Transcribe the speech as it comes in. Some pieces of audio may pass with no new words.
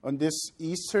On this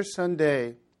Easter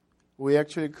Sunday, we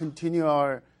actually continue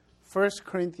our 1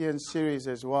 Corinthians series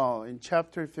as well. In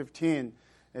chapter 15,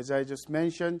 as I just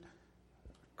mentioned,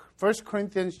 1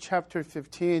 Corinthians chapter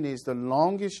 15 is the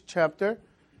longest chapter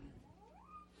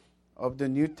of the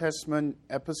New Testament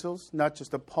epistles, not just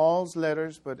the Paul's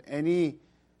letters, but any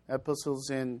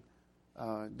epistles in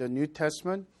the New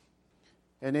Testament.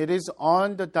 And it is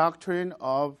on the doctrine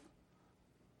of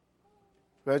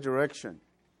resurrection.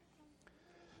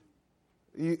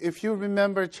 If you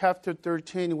remember chapter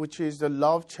 13, which is the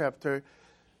love chapter,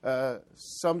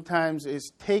 sometimes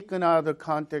is taken out of the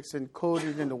context and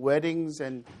quoted in the weddings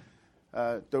and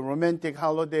the romantic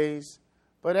holidays.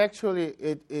 But actually,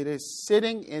 it is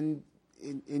sitting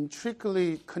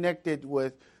intricately connected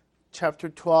with chapter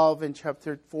 12 and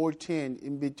chapter 14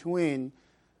 in between,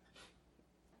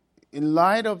 in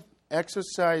light of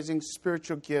exercising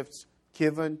spiritual gifts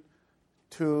given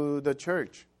to the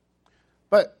church.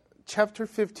 But chapter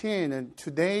 15 and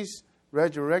today's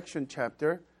resurrection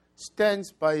chapter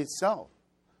stands by itself.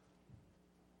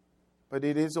 But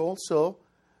it is also,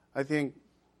 I think,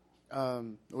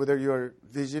 whether you're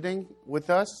visiting with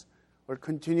us or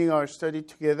continuing our study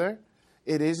together,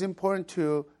 it is important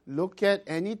to look at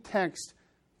any text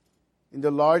in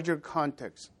the larger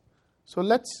context. So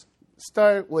let's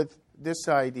start with this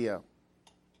idea.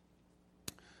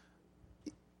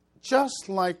 Just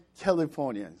like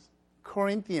Californians,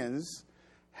 Corinthians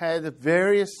had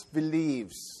various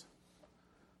beliefs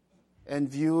and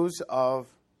views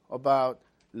about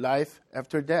life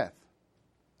after death.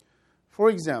 For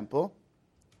example,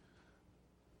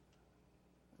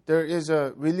 there is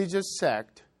a religious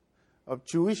sect of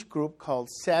Jewish group called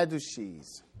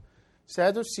Sadducees.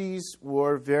 Sadducees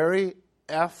were very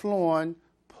affluent,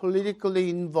 politically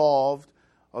involved.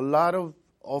 A lot of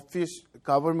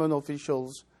government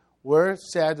officials were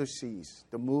Sadducees,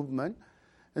 the movement.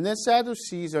 And then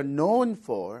Sadducees are known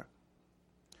for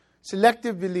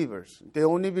selective believers. They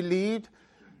only believed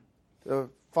the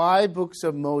 5 books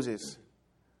of Moses,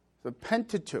 the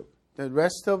Pentateuch. The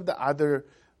rest of the other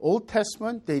Old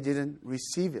Testament, they didn't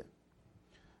receive it.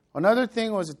 Another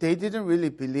thing was they didn't really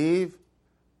believe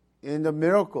in the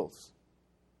miracles.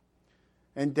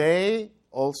 And they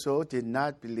also did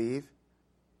not believe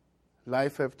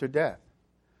life after death.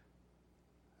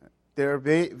 Their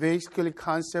basically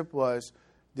concept was,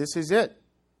 this is it.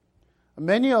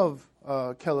 Many of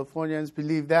Californians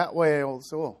believe that way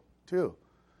also, too.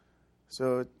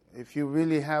 So if you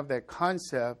really have that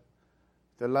concept,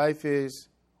 the life is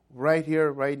right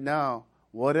here, right now.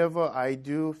 Whatever I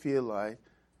do feel like,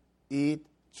 eat,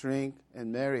 drink,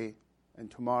 and marry,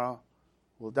 and tomorrow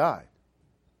will die.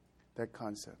 That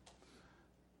concept.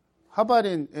 How about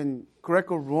in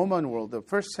Greco-Roman world, the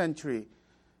first century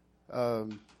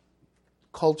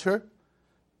culture?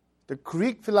 The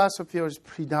Greek philosophy was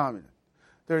predominant.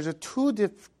 There's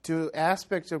two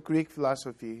aspects of Greek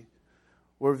philosophy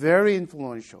were very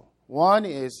influential. One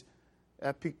is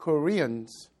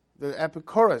Epicureans. The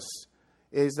Epicurus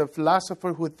is the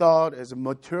philosopher who thought as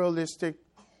materialistic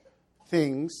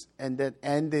things and that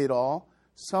end it all.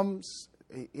 Some,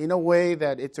 in a way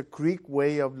that it's a Greek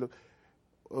way of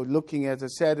looking at the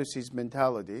Sadducees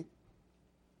mentality.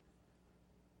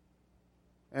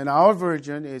 And our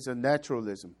version is a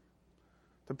naturalism.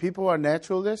 The people are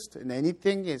naturalists, and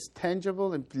anything is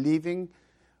tangible and believing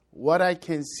what I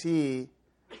can see,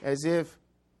 as if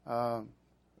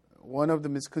one of the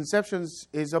misconceptions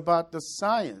is about the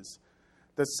science.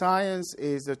 The science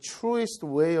is the truest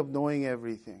way of knowing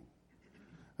everything.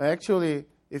 Actually,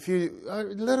 if you are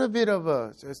a little bit of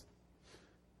a just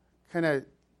kind of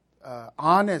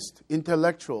honest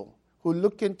intellectual who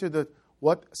look into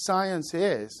what science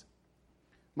is,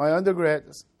 my undergrad,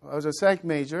 I was a psych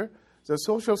major. The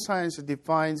social science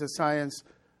defines the science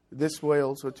this way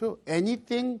also too.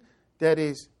 Anything that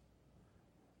is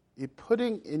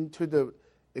putting into the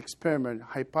experiment,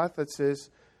 hypothesis,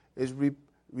 is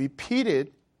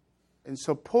repeated and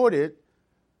supported,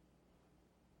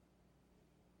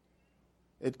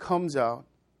 it comes out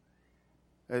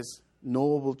as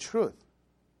knowable truth.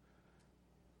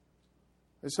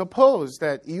 Suppose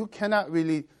that you cannot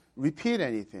really repeat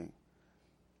anything.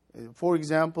 For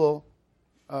example,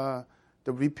 the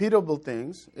repeatable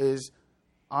things is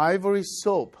ivory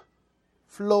soap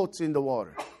floats in the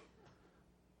water.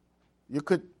 You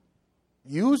could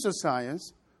use the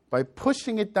science by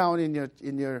pushing it down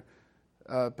in your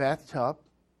bathtub.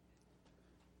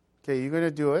 Okay, you're going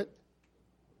to do it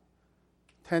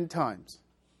 10 times.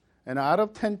 And out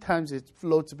of 10 times, it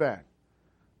floats back.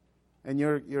 And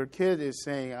your kid is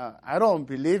saying, I don't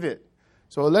believe it.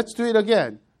 So let's do it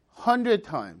again. 100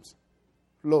 times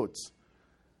floats.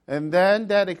 And then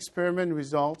that experiment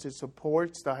results, it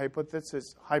supports the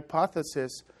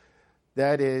hypothesis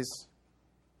that is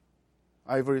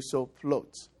ivory soap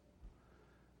floats.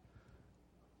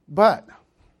 But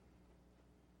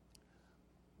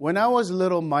when I was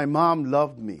little, my mom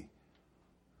loved me.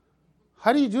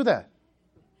 How do you do that?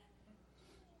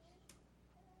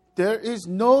 There is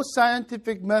no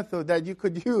scientific method that you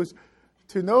could use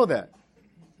to know that.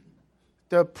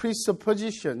 The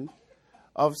presupposition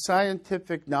of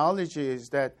scientific knowledge is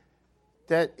that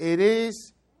there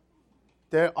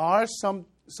are some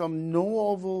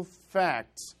knowable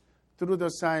facts through the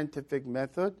scientific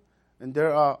method, and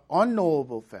there are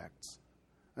unknowable facts.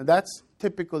 And that's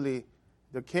typically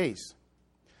the case.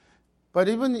 But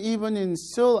even in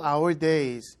still our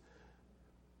days,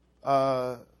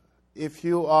 if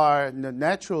you are a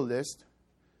naturalist,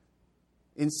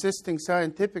 insisting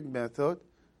scientific method,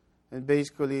 and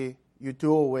basically you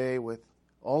do away with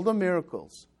all the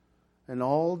miracles and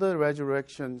all the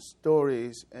resurrection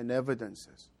stories and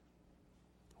evidences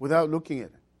without looking at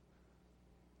it.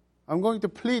 I'm going to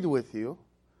plead with you,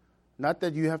 not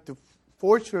that you have to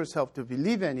force yourself to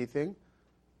believe anything,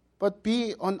 but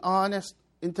be an honest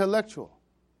intellectual.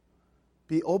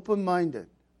 Be open-minded.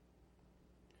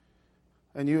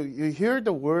 And you hear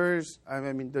the words,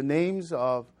 the names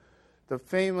of the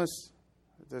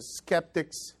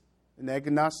skeptics and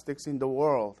agnostics in the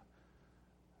world.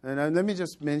 And let me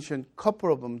just mention a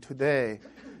couple of them today.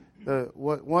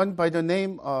 One by the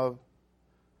name of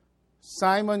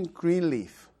Simon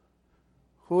Greenleaf,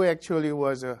 who actually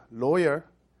was a lawyer,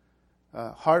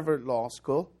 Harvard Law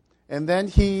School, and then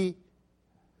he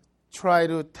tried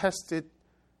to test it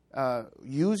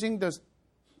using the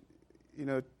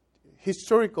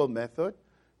historical method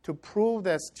to prove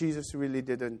that Jesus really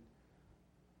didn't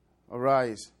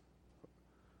arise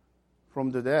from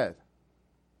the dead.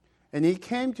 And he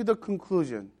came to the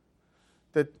conclusion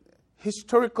that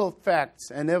historical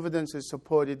facts and evidences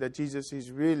supported that Jesus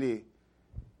has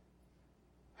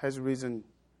risen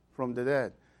from the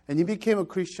dead. And he became a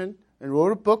Christian and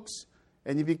wrote books,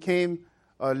 and he became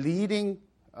a leading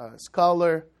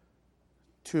scholar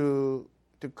to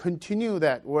continue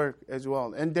that work as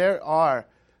well. And there are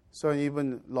some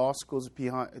even law schools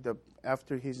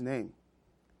after his name.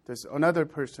 There's another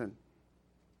person,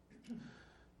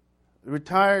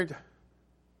 retired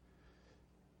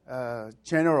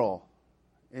general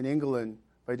in England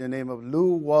by the name of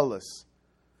Lew Wallace.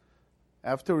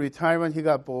 After retirement, he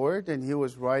got bored, and he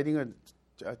was riding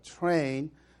a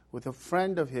train with a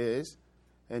friend of his,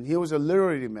 and he was a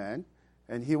literary man,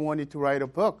 and he wanted to write a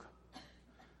book.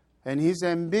 And his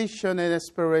ambition and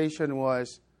aspiration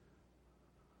was,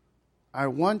 I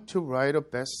want to write a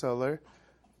bestseller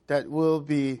that will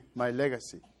be my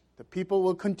legacy. The people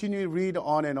will continue to read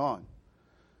on and on.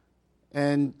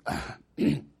 And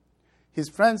his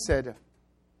friend said,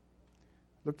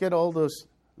 look at all those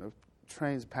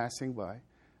trains passing by.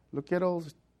 Look at all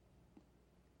the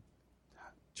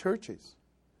churches.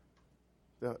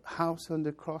 The house on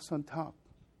the cross on top.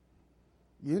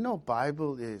 You know,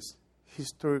 Bible is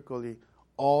historically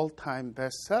all-time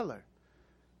bestseller.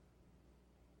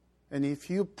 And if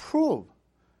you prove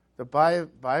the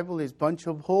Bible is a bunch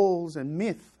of holes and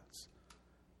myths,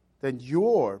 then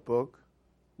your book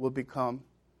will become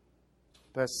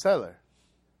bestseller.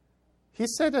 He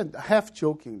said it half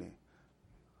jokingly,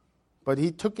 but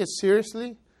he took it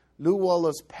seriously. Lew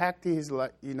Wallace packed his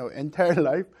entire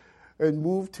life and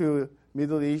moved to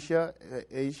Middle Asia,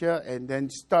 and then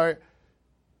start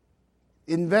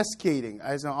investigating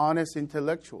as an honest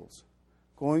intellectuals,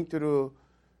 going through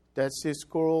Dead Sea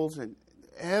Scrolls and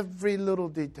every little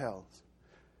details.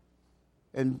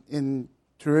 And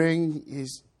during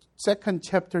his second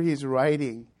chapter he's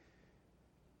writing,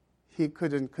 he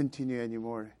couldn't continue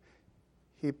anymore.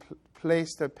 He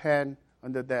placed the pen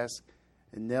on the desk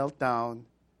and knelt down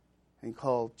and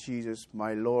called Jesus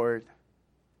my Lord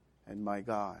and my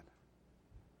God.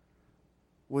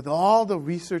 With all the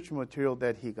research material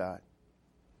that he got,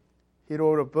 he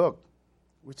wrote a book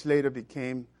which later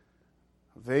became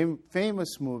a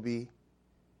famous movie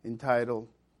entitled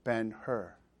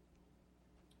Ben-Hur.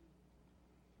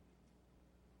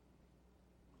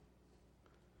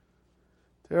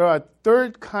 There are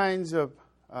third kinds of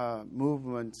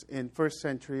movements in first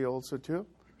century also too.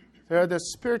 There are the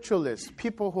spiritualists,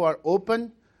 people who are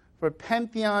open for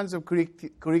pantheons of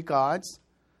Greek gods,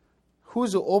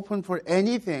 who's open for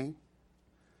anything.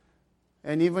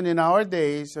 And even in our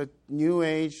days, a New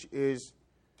Age is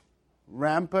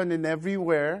rampant and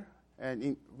everywhere, and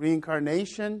in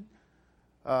reincarnation.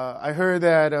 I heard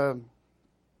that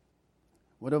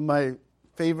one of my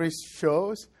favorite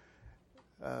shows,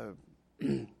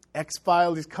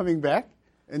 X-Files is coming back,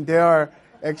 and there are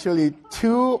actually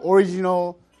two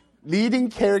original leading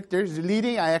characters,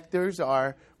 leading actors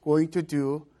are going to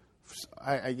do,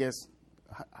 I guess,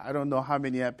 I don't know how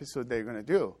many episodes they're going to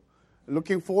do.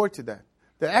 Looking forward to that.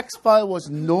 The X-Files was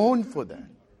known for that.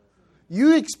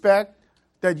 You expect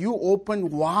that you open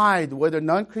wide, whether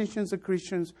non-Christians or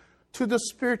Christians, to the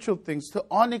spiritual things, to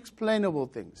unexplainable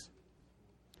things.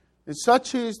 And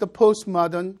such is the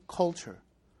postmodern culture.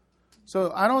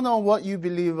 So I don't know what you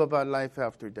believe about life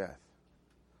after death.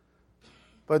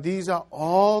 But these are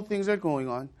all things that are going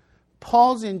on.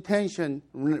 Paul's intention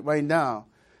right now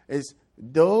is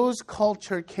those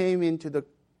culture came into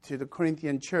the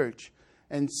Corinthian church,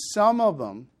 and some of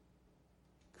them,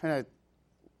 kind of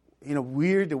in a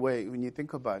weird way when you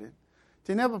think about it,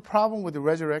 they didn't have a problem with the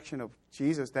resurrection of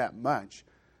Jesus that much,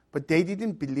 but they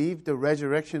didn't believe the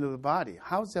resurrection of the body.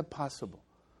 How is that possible?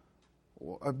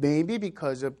 Or maybe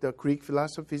because of the Greek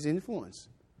philosophy's influence.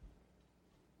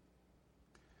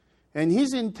 And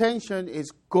his intention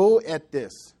is go at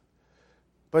this.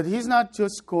 But he's not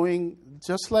just going,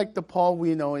 just like the Paul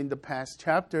we know in the past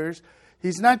chapters,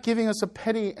 he's not giving us a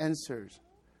petty answers.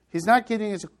 He's not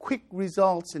giving us quick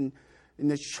results in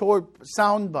the short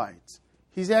sound bites.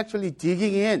 He's actually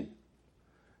digging in.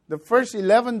 The first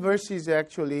 11 verses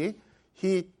actually,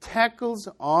 he tackles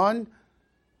on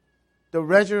the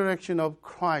resurrection of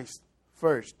Christ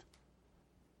first.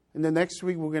 And the next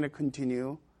week we're going to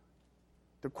continue.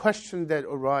 The question that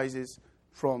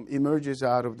emerges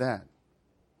out of that.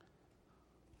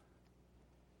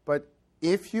 But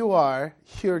if you are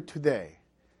here today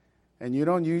and you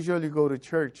don't usually go to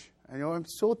church, I'm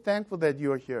so thankful that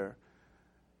you are here.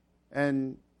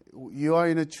 And you are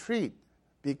in a treat,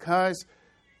 because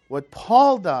what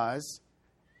Paul does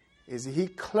is he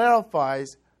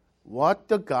clarifies what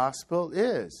the gospel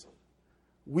is.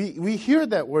 We hear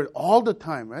that word all the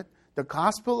time, right? The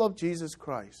gospel of Jesus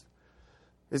Christ.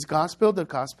 Is gospel the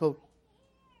gospel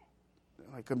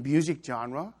like a music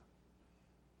genre?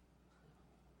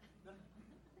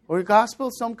 Or gospel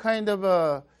some kind of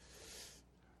a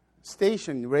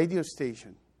station, radio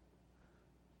station?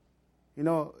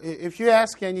 If you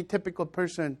ask any typical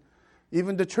person,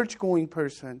 even the church-going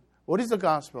person, what is the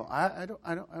gospel? I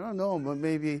don't know, but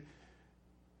maybe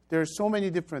there are so many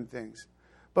different things.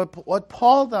 But what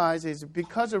Paul does is,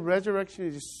 because the resurrection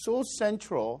is so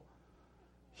central,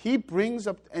 he brings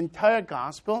up the entire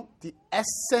gospel, the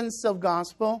essence of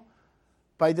gospel.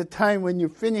 By the time when you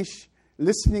finish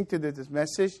listening to this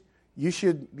message, you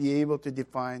should be able to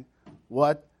define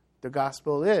what the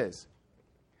gospel is.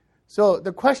 So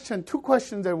two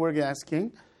questions that we're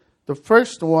asking. The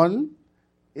first one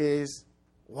is,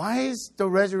 why is the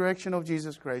resurrection of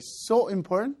Jesus Christ so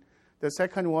important? The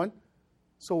second one,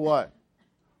 so what?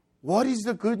 What is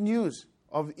the good news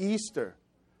of Easter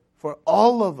for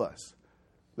all of us?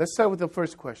 Let's start with the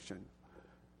first question.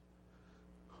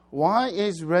 Why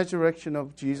is resurrection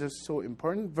of Jesus so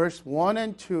important? Verse 1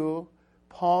 and 2,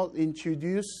 Paul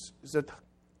introduces the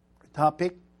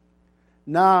topic.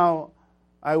 Now,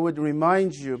 I would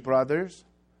remind you, brothers,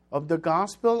 of the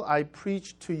gospel I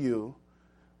preached to you,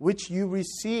 which you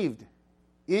received,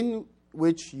 in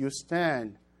which you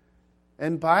stand,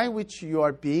 and by which you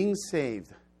are being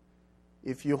saved,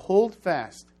 if you hold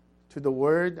fast to the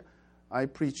word I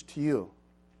preached to you,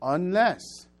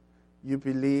 unless you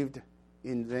believed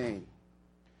in vain.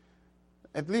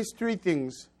 At least three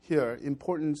things here,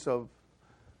 importance of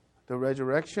the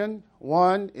resurrection.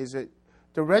 One is that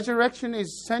the resurrection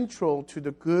is central to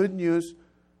the good news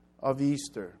of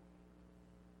Easter.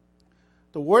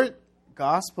 The word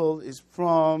gospel is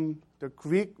from the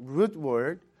Greek root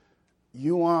word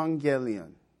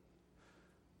euangelion.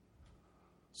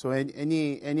 So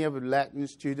any of the Latin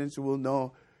students will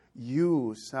know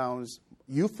sounds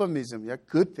euphemism,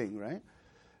 good thing, right?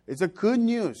 It's a good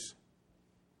news.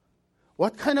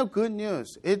 What kind of good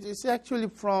news? It's actually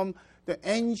from the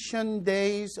ancient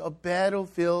days of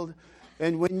battlefield.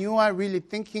 And when you are really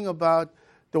thinking about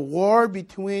the war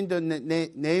between the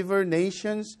neighbor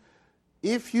nations,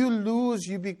 if you lose,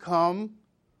 you become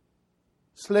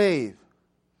slave.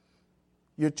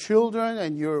 Your children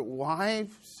and your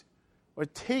wives are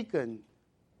taken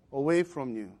away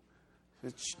from you.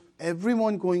 It's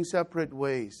everyone going separate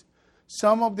ways.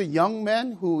 Some of the young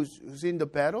men who's in the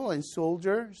battle and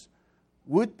soldiers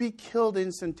would be killed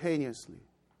instantaneously.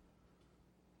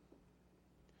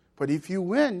 But if you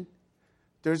win,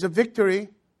 there's a victory.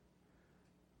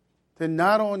 Then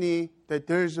not only that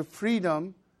there's a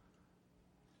freedom,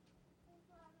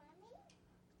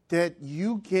 that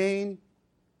you gain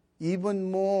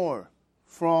even more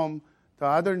from the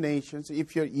other nations.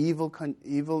 If you're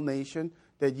evil nation,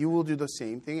 that you will do the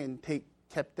same thing and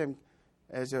kept them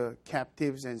as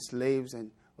captives and slaves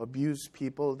and abuse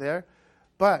people there.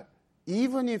 But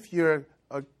even if you're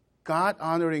a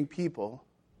God-honoring people,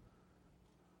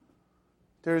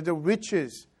 there are the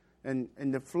riches and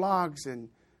the flocks and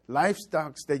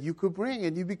livestock that you could bring,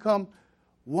 and you become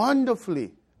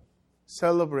wonderfully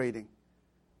celebrating.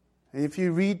 And if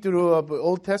you read through the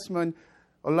Old Testament,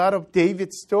 a lot of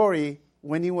David's story,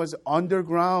 when he was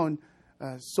underground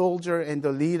soldier and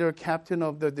the leader, captain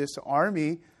of this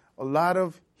army, a lot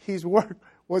of his work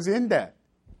was in that.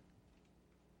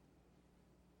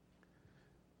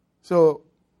 So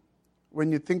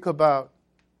when you think about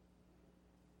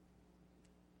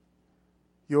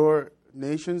your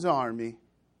nation's army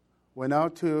went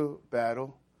out to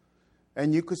battle,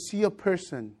 and you could see a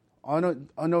person on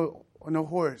a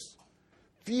horse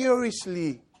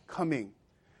furiously coming,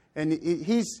 and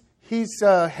he's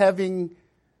having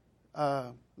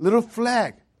a little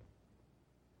flag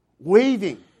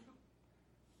waving,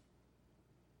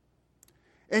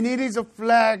 and it is a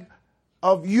flag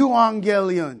of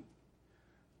Evangelion.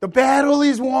 The battle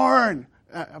is won.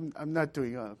 I'm not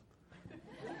doing it.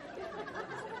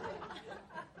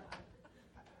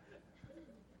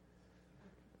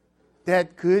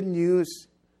 That good news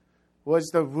was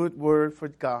the root word for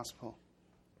gospel.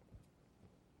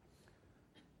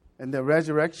 And the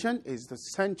resurrection is the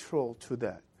central to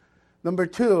that. Number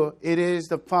two, it is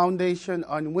the foundation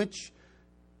on which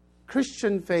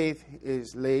Christian faith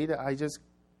is laid. I just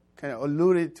kind of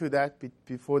alluded to that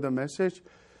before the message.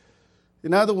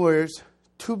 In other words,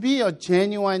 to be a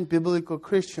genuine biblical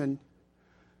Christian,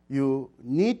 you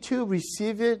need to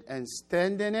receive it and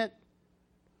stand in it.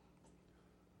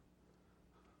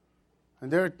 And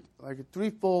there are like a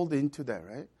threefold into that,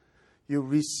 right? You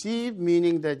receive,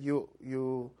 meaning that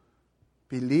you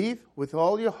believe with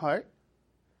all your heart,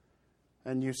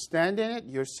 and you stand in it,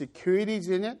 your security is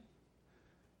in it,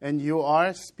 and you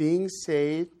are being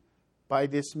saved by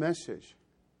this message.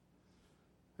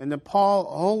 And then Paul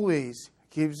always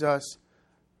gives us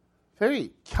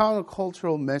very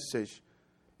countercultural message.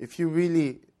 If you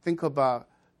really think about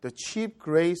the cheap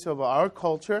grace of our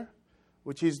culture,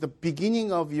 which is the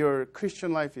beginning of your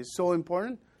Christian life, is so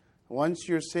important. Once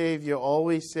you're saved, you're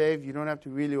always saved. You don't have to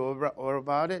really worry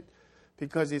about it,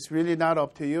 because it's really not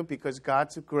up to you, because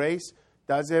God's grace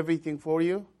does everything for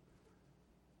you.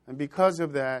 And because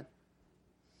of that,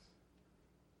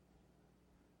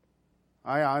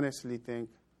 I honestly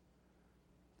think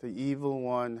the evil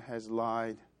one has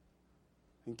lied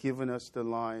and given us the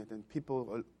lie, and people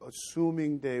are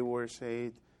assuming they were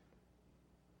saved.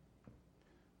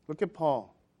 Look at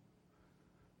Paul.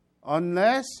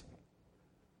 Unless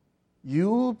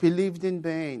you believed in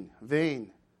vain.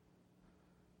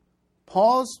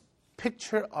 Paul's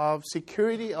picture of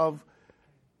security of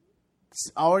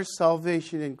our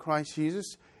salvation in Christ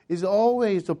Jesus is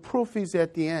always, the proof is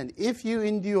at the end. If you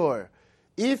endure,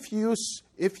 if you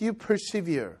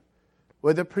persevere,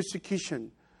 whether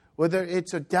persecution, whether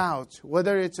it's a doubt,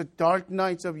 whether it's a dark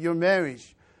nights of your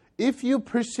marriage, if you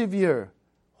persevere,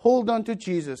 hold on to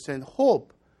Jesus and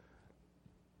hope,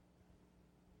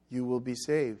 you will be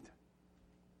saved.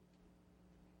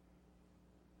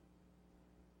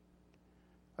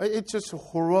 It's just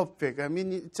horrific. I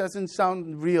mean, it doesn't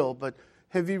sound real, but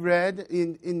have you read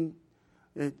in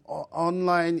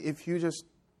online, if you just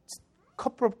a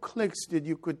couple of clicks, that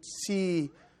you could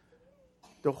see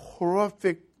the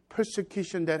horrific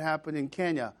persecution that happened in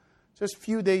Kenya just a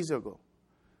few days ago.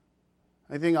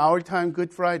 I think our time,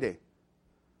 Good Friday.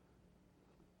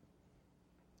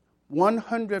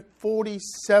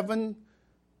 147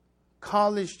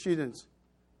 college students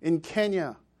in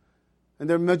Kenya, and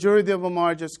the majority of them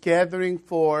are just gathering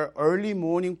for early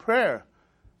morning prayer.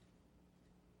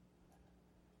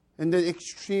 And the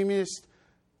extremist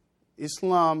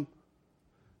Islam,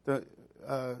 the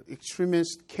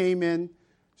extremists came in,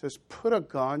 just put a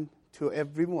gun to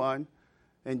everyone,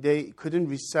 and they couldn't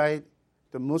recite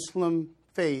the Muslim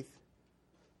faith.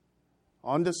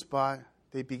 On the spot,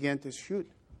 they began to shoot.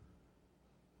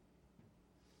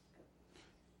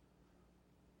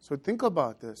 So think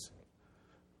about this.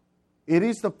 It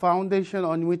is the foundation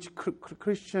on which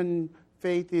Christian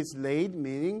faith is laid,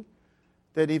 meaning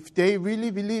that if they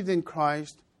really believed in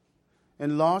Christ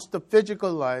and lost the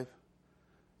physical life,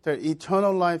 their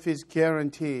eternal life is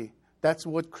guaranteed. That's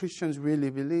what Christians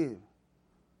really believe.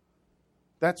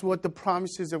 That's what the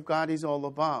promises of God is all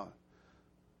about.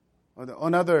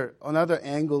 Another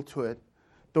angle to it.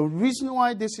 The reason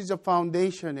why this is a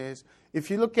foundation is,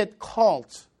 if you look at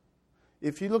cults,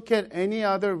 if you look at any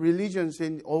other religions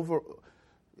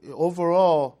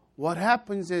overall, what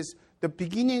happens is the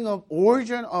beginning of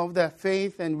origin of that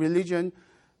faith and religion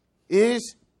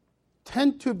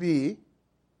tend to be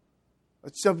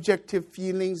subjective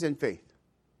feelings and faith.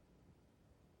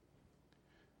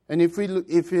 And if we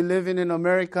live in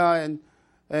America and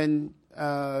in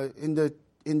the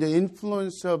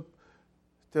influence of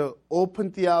the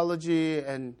open theology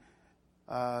and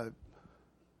Oprah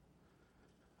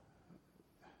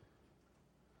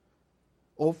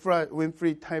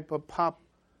Winfrey type of pop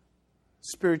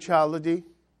spirituality,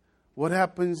 what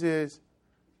happens is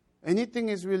anything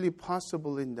is really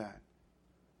possible in that.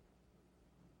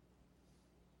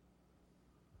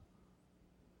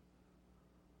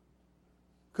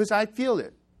 Because I feel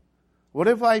it.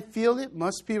 Whatever I feel, it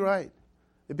must be right.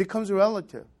 It becomes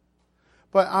relative.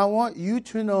 But I want you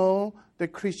to know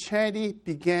that Christianity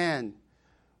began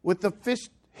with the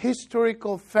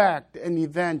historical fact and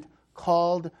event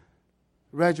called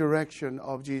resurrection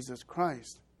of Jesus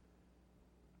Christ.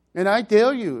 And I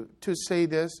dare you to say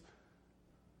this.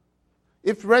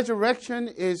 If resurrection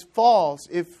is false,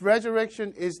 if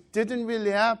resurrection didn't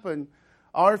really happen,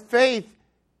 our faith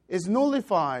is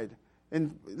nullified.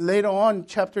 And later on,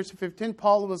 chapter 15,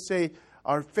 Paul will say,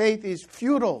 our faith is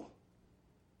futile.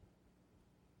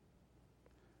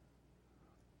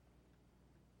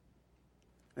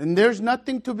 And there's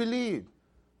nothing to believe.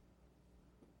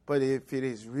 But if it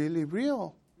is really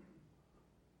real,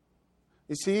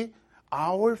 you see,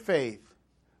 our faith,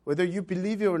 whether you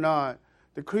believe it or not,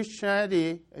 the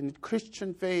Christianity and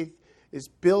Christian faith is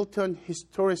built on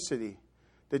historicity.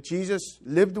 That Jesus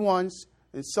lived once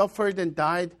and suffered and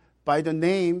died by the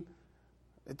name,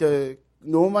 the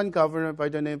Roman governor by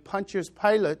the name Pontius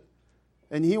Pilate,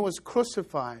 and he was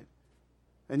crucified,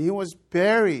 and he was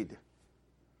buried,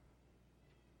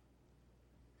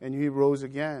 and he rose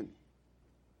again.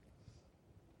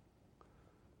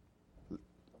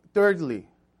 Thirdly,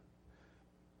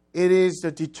 it is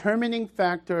the determining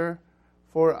factor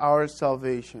for our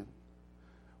salvation.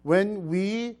 When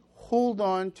we hold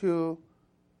on to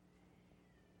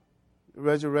the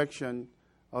resurrection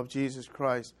of Jesus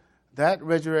Christ, that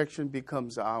resurrection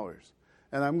becomes ours.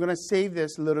 And I'm going to save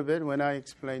this a little bit when I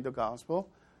explain the gospel.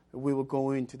 We will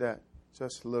go into that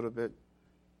just a little bit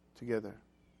together.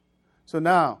 So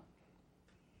now,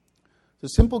 the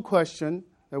simple question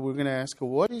that we're going to ask,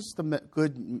 what is the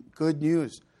good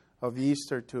news of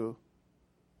Easter to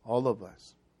all of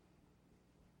us?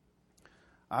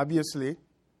 Obviously,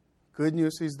 good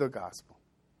news is the gospel.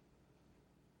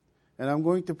 And I'm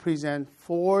going to present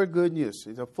four good news.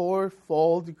 It's a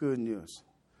fourfold good news.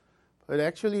 But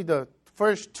actually, the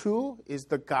first two is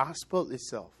the gospel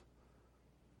itself,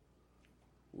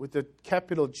 with the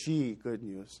capital G, good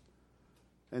news.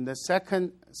 And the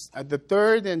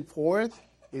third and fourth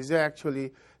is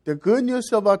actually the good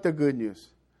news about the good news.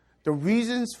 The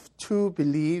reasons to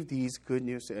believe these good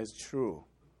news as true.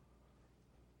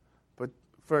 But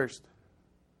first,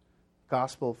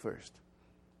 gospel first.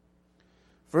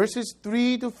 Verses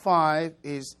 3 to 5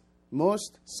 is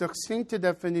most succinct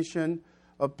definition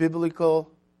of biblical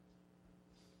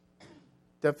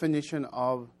definition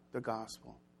of the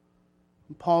gospel.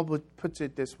 Paul puts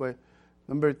it this way.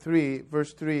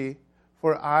 Verse 3,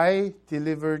 for I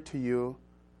delivered to you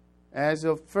as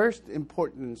of first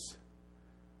importance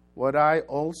what I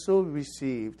also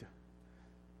received,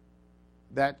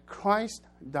 that Christ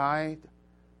died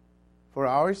for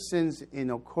our sins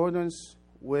in accordance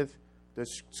with the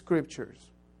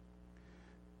Scriptures,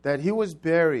 that he was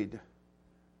buried,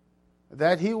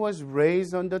 that he was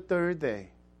raised on the third day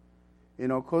in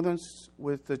accordance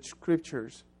with the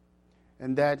Scriptures,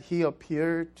 and that he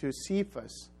appeared to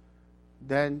Cephas,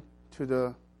 then to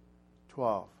the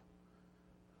 12.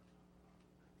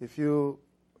 If you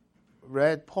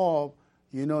read Paul,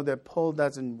 you know that Paul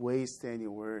doesn't waste any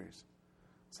words.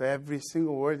 So every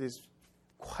single word is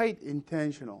quite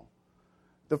intentional.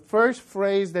 The first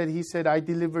phrase that he said, I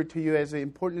delivered to you as the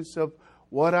importance of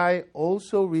what I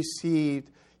also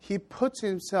received, he puts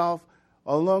himself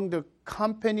along the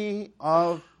company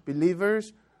of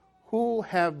believers who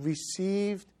have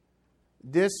received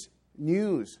this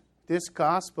news, this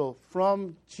gospel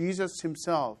from Jesus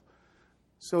himself.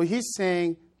 So he's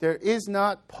saying there is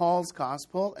not Paul's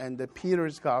gospel and the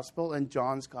Peter's gospel and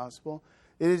John's gospel.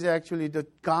 It is actually the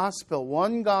gospel,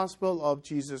 one gospel of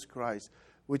Jesus Christ,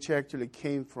 which actually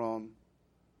came from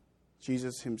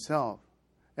Jesus himself.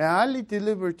 And I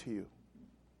delivered to you.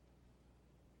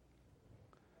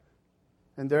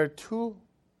 And there are two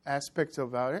aspects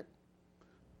about it.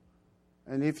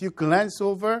 And if you glance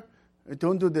over,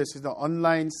 don't do this. It's the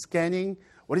online scanning.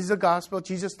 What is the gospel?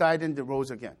 Jesus died and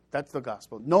rose again. That's the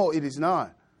gospel. No, it is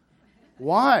not.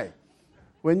 Why?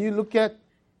 When you look at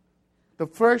The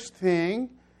first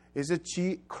thing is that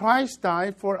Christ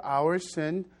died for our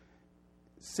sins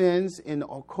in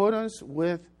accordance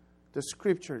with the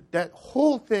Scripture. That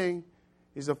whole thing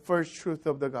is the first truth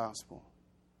of the gospel.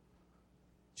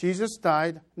 Jesus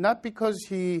died not because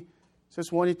he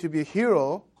just wanted to be a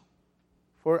hero.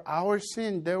 For our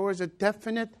sin, there was a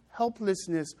definite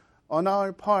helplessness on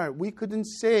our part. We couldn't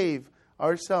save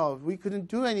ourselves. We couldn't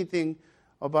do anything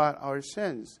about our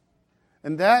sins.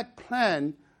 And that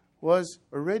plan was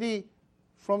already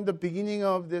from the beginning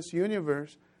of this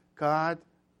universe. God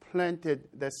planted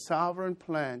that sovereign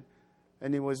plan,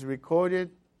 and it was recorded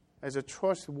as a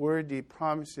trustworthy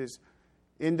promises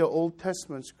in the Old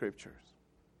Testament scriptures.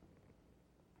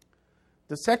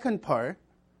 The second part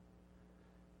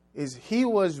is he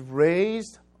was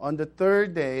raised on the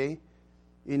third day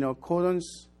in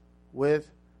accordance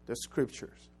with the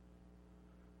scriptures.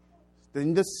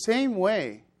 In the same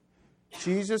way,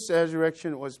 Jesus'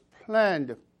 resurrection was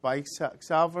planned by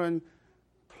sovereign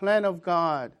plan of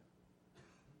God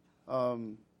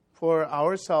for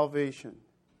our salvation.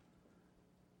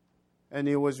 And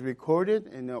it was recorded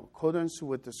in accordance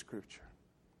with the scripture.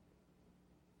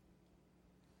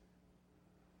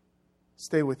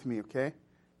 Stay with me, okay?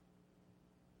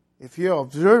 If you're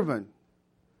observant,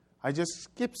 I just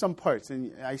skipped some parts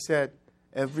and I said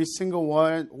every single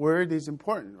word is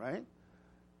important, right?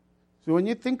 So when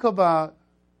you think about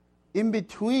in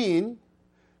between,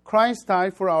 Christ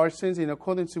died for our sins in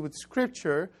accordance with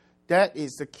Scripture, that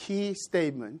is the key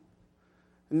statement.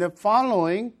 And the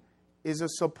following is a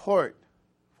support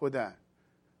for that,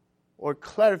 or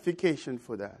clarification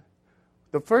for that.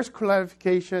 The first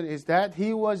clarification is that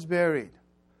he was buried.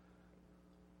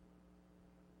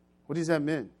 What does that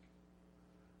mean?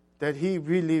 That he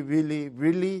really, really,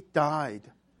 really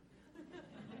died.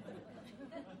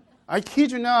 I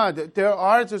kid you not, there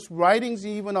are just writings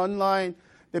even online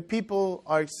that people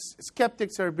are,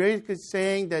 skeptics are basically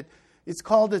saying that it's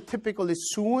called the typical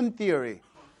swoon theory.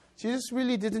 Jesus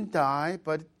really didn't die,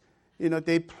 but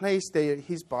they placed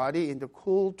his body in the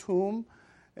cool tomb,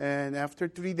 and after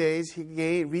 3 days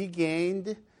he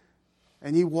regained,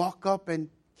 and he walked up and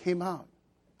came out.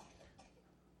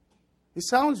 It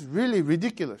sounds really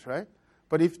ridiculous, right?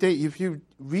 But if you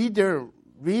read their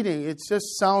reading, it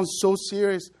just sounds so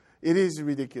serious. It is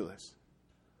ridiculous.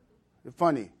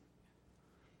 Funny.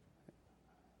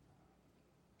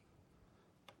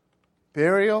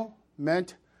 Burial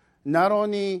meant not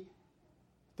only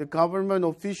the government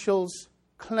officials'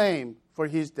 claim for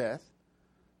his death,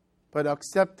 but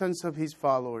acceptance of his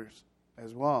followers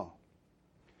as well.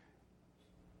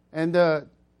 And the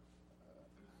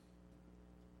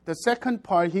second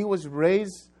part, he was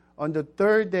raised on the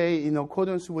third day in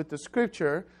accordance with the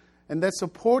Scripture. And that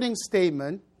supporting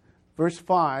statement, verse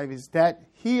 5, is that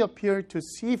he appeared to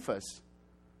Cephas,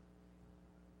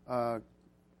 the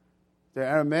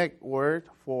Aramaic word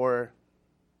for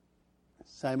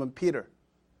Simon Peter.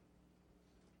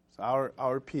 So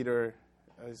our Peter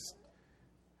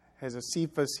has a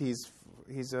Cephas.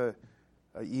 He's a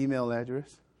email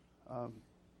address.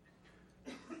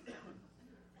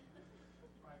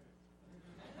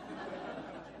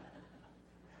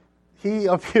 He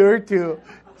appeared to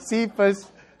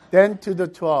Cephas, then to the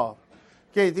 12.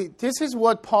 Okay, this is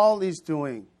what Paul is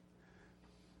doing.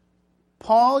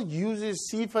 Paul uses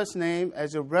Cephas' name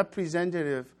as a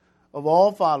representative of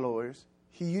all followers.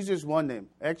 He uses one name.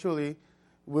 Actually,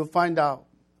 we'll find out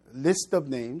a list of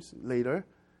names later.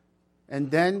 And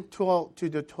then to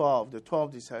the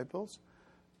 12 disciples.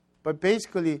 But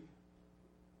basically,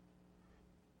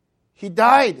 he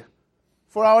died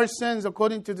for our sins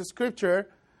according to the Scripture.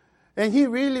 And he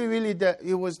really,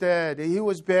 he was dead. He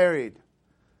was buried.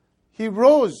 He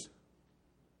rose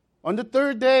on the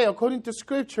third day according to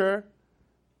Scripture.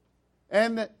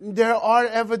 And there are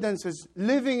evidences,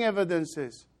 living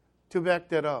evidences, to back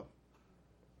that up.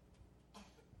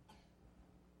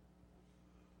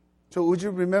 So would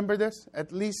you remember this?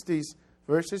 At least these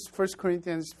verses, 1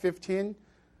 Corinthians 15,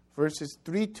 verses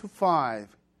 3 to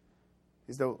 5,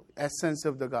 is the essence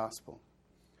of the gospel.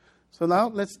 So now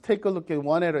let's take a look at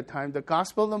one at a time.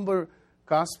 The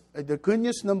the good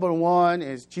news number 1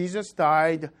 is Jesus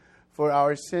died for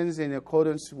our sins in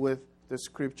accordance with the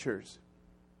Scriptures.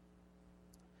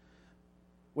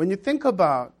 When you think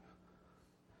about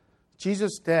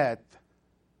Jesus' death,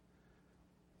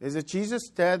 Jesus'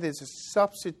 death is a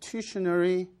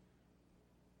substitutionary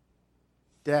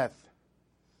death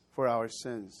for our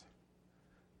sins.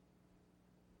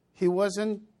 He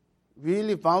wasn't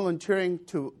really volunteering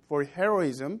for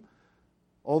heroism,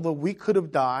 although we could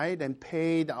have died and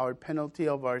paid our penalty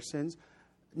of our sins.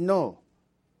 No.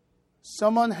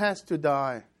 Someone has to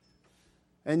die.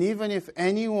 And even if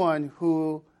anyone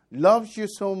who loves you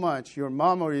so much, your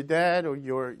mom or your dad or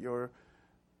your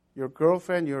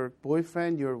girlfriend, your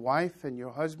boyfriend, your wife and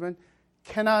your husband,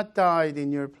 cannot die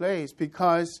in your place,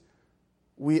 because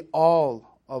we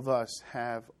all of us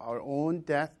have our own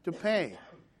death to pay.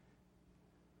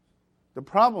 The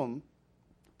problem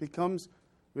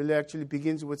actually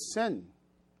begins with sin.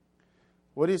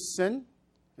 What is sin?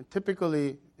 And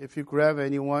typically, if you grab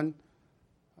anyone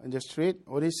on the street,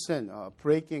 what is sin?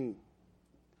 Breaking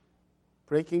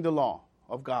the law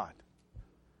of God.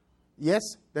 Yes,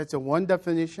 that's a one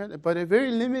definition, but a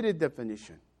very limited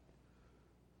definition.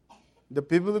 The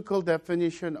biblical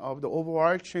definition of the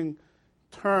overarching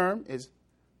term is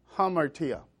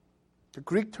hamartia. The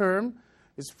Greek term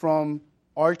is from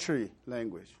archery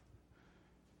language.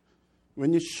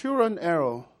 When you shoot an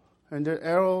arrow and the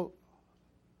arrow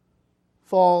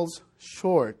falls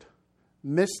short,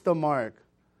 missed the mark,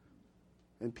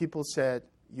 and people said,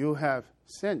 you have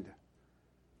sinned.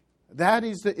 That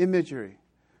is the imagery.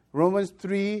 Romans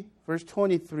 3, verse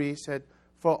 23 said,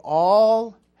 for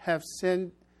all have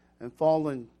sinned and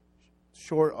fallen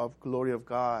short of glory of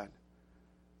God.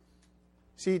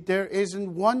 See, there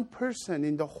isn't one person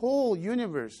in the whole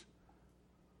universe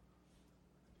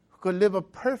who could live a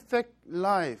perfect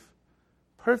life,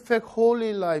 perfect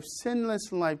holy life,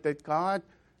 sinless life that God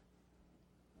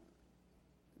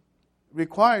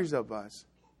requires of us.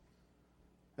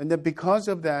 And that because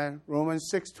of that, Romans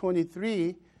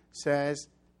 6:23 says,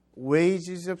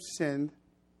 wages of sin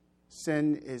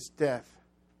is death.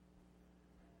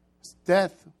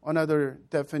 Death, another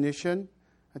definition,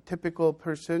 a typical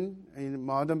person, a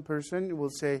modern person will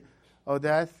say, oh,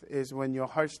 death is when your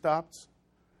heart stops.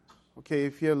 Okay,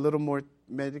 if you're a little more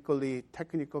medically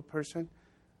technical person,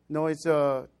 no, it's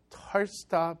a heart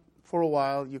stop for a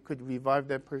while. You could revive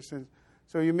that person.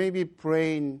 So you maybe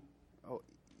brain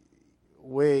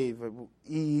wave,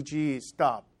 EEG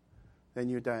stop, then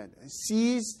you're dead.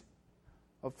 Cease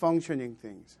of functioning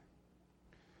things.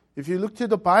 If you look to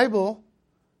the Bible,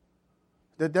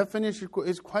 the definition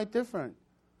is quite different.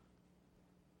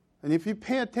 And if you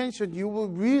pay attention, you will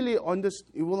really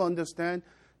understand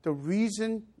the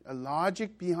reason, the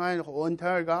logic behind the whole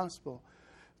entire gospel.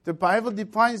 The Bible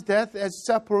defines death as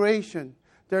separation.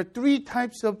 There are three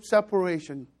types of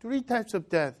separation, three types of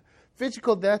death.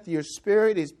 Physical death, your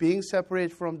spirit is being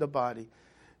separated from the body.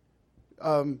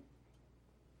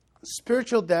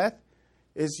 Spiritual death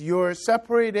is your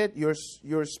spirit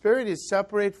is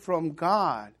separated from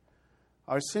God.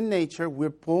 Our sin nature, we're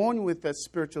born with that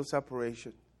spiritual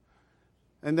separation.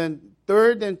 And then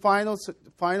third and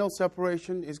final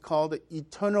separation is called the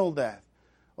eternal death.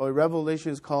 Or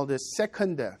Revelation is called the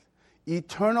second death.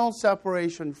 Eternal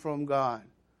separation from God.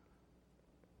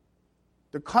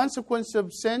 The consequence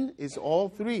of sin is all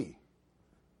three.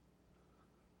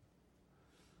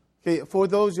 Okay, for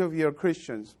those of you who are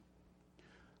Christians,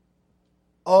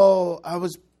 oh, I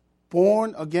was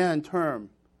born again term.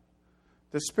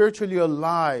 The spiritually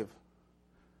alive.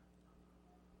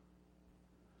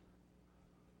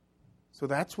 So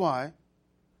that's why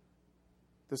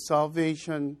the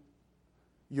salvation,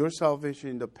 your salvation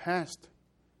in the past,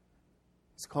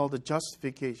 is called the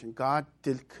justification. God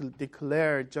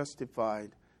declared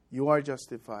justified. You are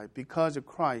justified because of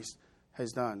Christ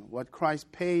has done. What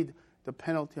Christ paid the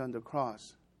penalty on the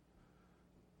cross.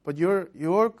 But your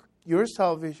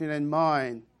salvation and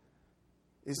mine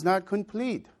is not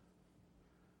complete.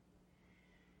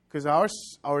 Because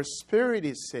our spirit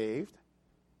is saved.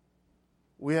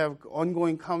 We have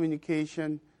ongoing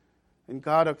communication, and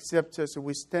God accepts us, and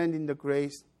we stand in the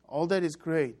grace. All that is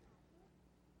great.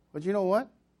 But you know what?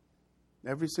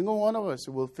 Every single one of us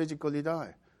will physically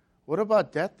die. What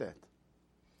about death?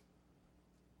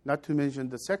 Not to mention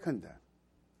the second death.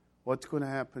 What's going to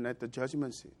happen at the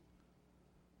judgment seat?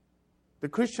 The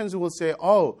Christians will say,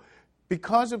 oh,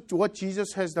 because of what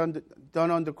Jesus has done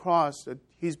on the cross,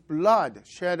 his blood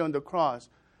shed on the cross,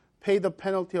 paid the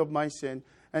penalty of my sin,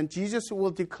 and Jesus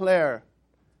will declare,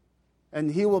 and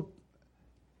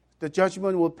the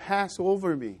judgment will pass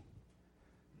over me.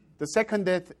 The second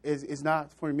death is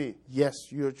not for me. Yes,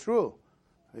 you're true.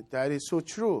 That is so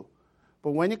true.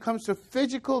 But when it comes to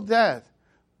physical death,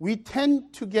 we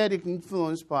tend to get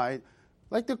influenced by,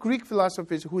 like the Greek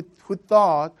philosophers who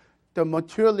thought the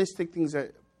materialistic things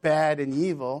are bad and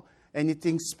evil,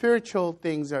 anything spiritual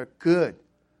things are good.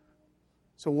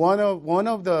 So one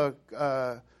of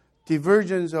the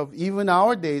diversions of even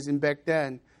our days and back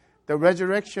then, the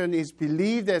resurrection is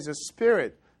believed as a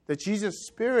spirit. That Jesus'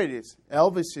 spirit is,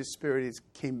 Elvis' spirit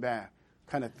came back.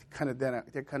 Kind of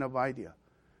that kind of idea.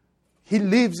 He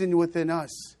lives within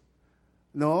us.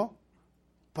 No?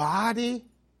 Body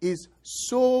is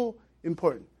so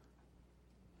important.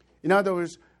 In other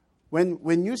words,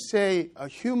 when you say a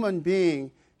human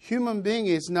being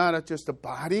is not just a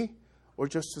body or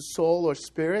just a soul or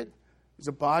spirit. It's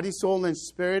a body, soul, and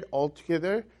spirit all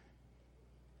together.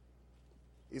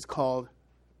 It's called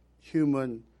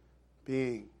human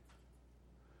being.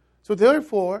 So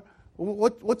therefore,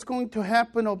 what's going to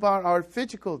happen about our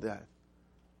physical death?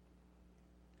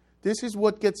 This is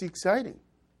what gets exciting.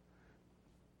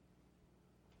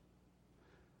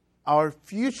 Our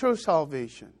future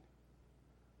salvation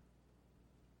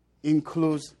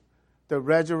includes the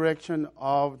resurrection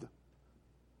of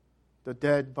the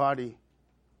dead body,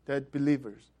 dead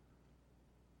believers.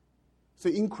 It's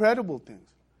incredible things.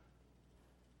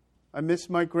 I miss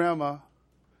my grandma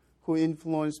who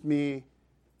influenced me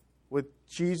with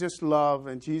Jesus' love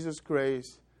and Jesus'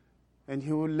 grace, and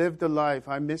who lived the life.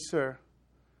 I miss her.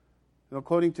 And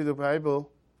according to the Bible,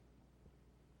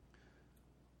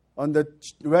 on the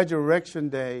resurrection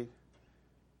day,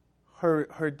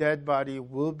 her dead body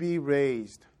will be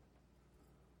raised,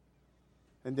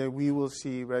 and then we will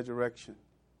see resurrection.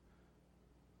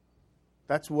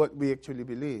 That's what we actually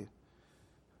believe.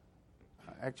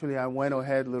 Actually, I went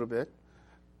ahead a little bit,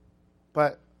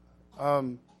 but I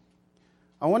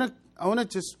want to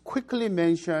just quickly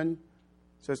mention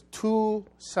just two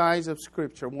sides of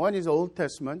Scripture. One is Old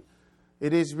Testament.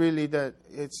 It is really that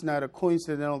it's not a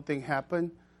coincidental thing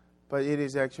happened, but it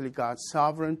is actually God's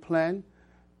sovereign plan.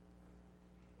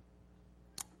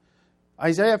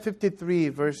 Isaiah 53,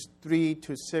 verse 3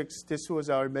 to 6. This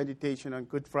was our meditation on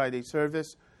Good Friday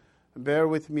service. Bear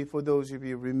with me for those of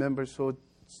you who remember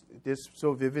this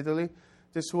so vividly.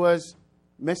 This was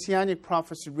messianic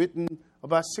prophecy written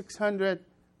about 600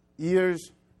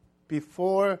 years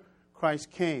before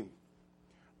Christ came.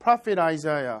 Prophet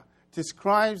Isaiah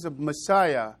describes the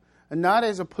Messiah not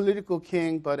as a political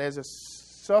king, but as a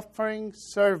suffering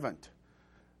servant.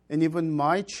 And even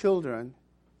my children,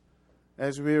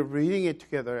 as we're reading it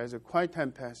together as a quiet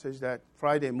time passage that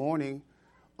Friday morning,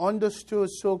 understood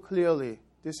so clearly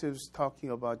this is talking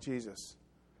about Jesus.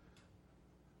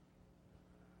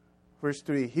 Verse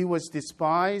 3, he was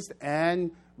despised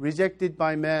and rejected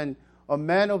by men, a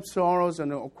man of sorrows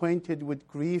and acquainted with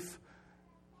grief,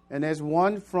 and as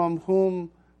one from whom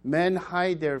men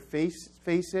hide their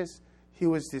faces, he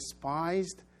was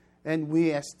despised, and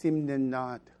we esteemed him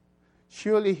not.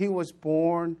 Surely he was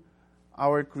borne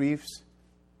our griefs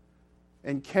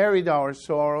and carried our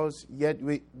sorrows, yet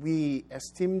we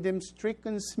esteemed him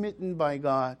stricken, smitten by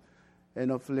God,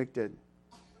 and afflicted.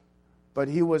 But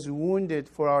he was wounded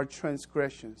for our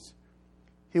transgressions.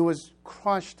 He was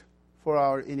crushed for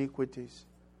our iniquities.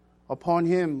 Upon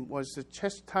him was the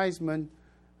chastisement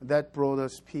that brought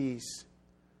us peace.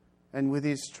 And with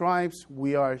his stripes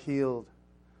we are healed.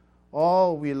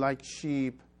 All we like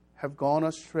sheep have gone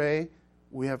astray.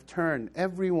 We have turned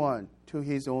everyone to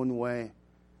his own way.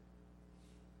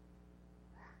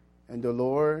 And the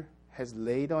Lord has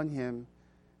laid on him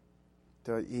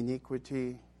the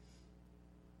iniquity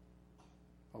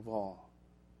of all.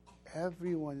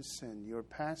 Everyone's sin, your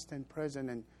past and present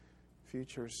and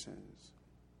future sins.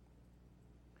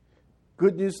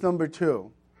 Good news number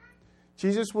 2.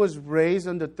 Jesus was raised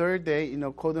on the third day in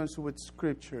accordance with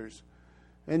Scriptures.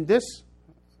 And this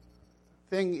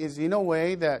thing is in a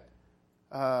way that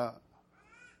kind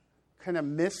of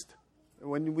missed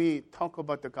when we talk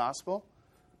about the gospel.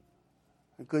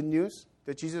 The good news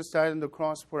that Jesus died on the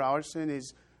cross for our sin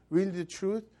is really the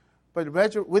truth. But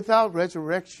without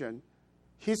resurrection,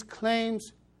 his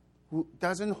claims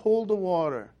doesn't hold the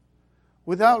water.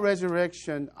 Without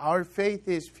resurrection, our faith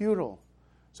is futile.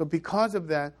 So because of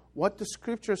that, what the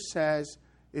Scripture says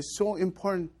is so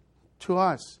important to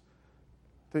us.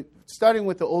 Starting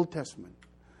with the Old Testament.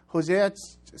 Hosea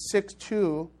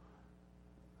 6:2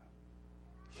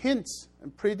 hints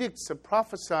and predicts and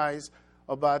prophesies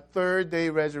about third-day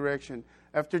resurrection.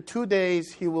 After 2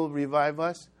 days, he will revive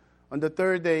us. On the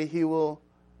third day, he will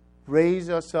raise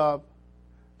us up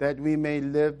that we may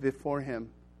live before him.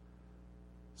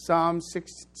 Psalm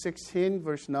 16,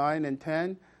 verse 9 and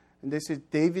 10. And this is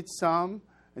David's psalm.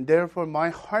 And therefore my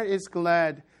heart is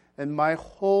glad, and my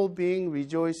whole being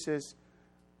rejoices.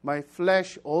 My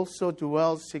flesh also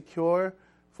dwells secure,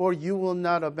 for you will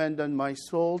not abandon my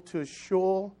soul to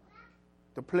Sheol,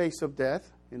 the place of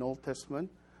death in Old Testament,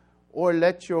 or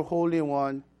let your Holy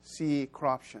One see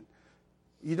corruption.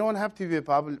 You don't have to be a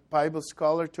Bible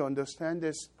scholar to understand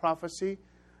this prophecy,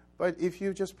 but if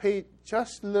you just pay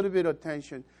just a little bit of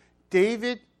attention,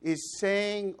 David is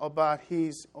saying about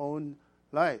his own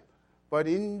life. But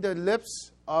in the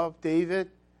lips of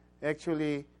David,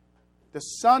 actually, the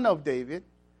son of David,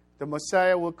 The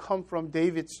Messiah will come from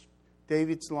David's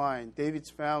line,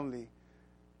 David's family.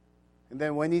 And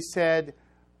then when he said,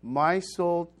 my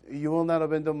soul, you will not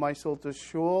abandon my soul to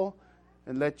Sheol,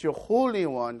 and let your Holy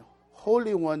One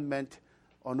meant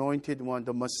anointed one,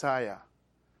 the Messiah,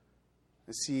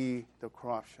 see the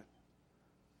corruption.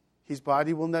 His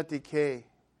body will not decay.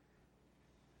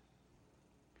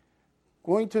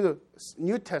 Going to the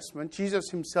New Testament,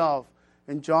 Jesus himself,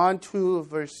 in John 2,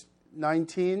 verse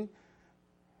 19,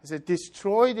 he said,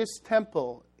 destroy this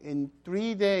temple. In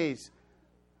 3 days,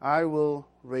 I will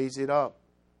raise it up.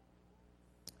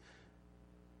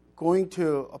 Going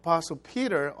to Apostle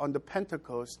Peter on the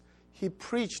Pentecost, he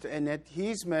preached, and at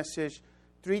his message,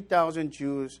 3,000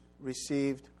 Jews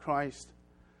received Christ.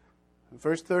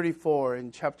 Verse 34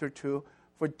 in chapter 2,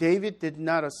 for David did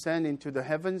not ascend into the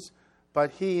heavens,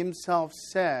 but he himself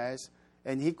says,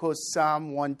 and he quotes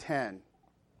Psalm 110.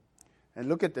 And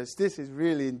look at this. This is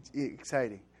really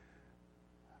exciting.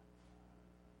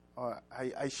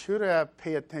 I should have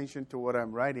paid attention to what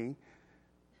I'm writing,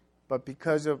 but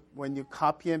because of when you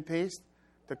copy and paste,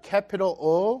 the capital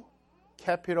O,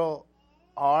 capital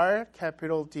R,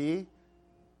 capital D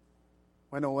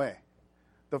went away.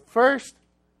 The first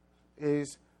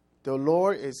is the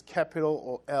Lord is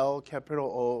capital L, capital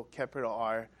O, capital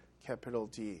R, capital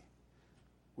D,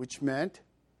 which meant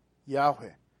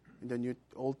Yahweh in the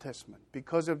Old Testament.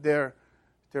 Because of their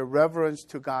reverence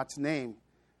to God's name,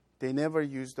 they never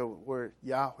used the word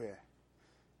Yahweh,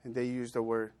 and they used the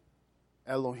word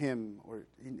Elohim, or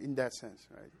in that sense,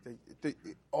 right?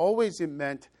 Always it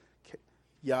meant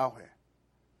Yahweh.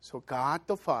 So God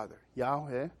the Father,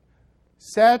 Yahweh,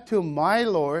 said to my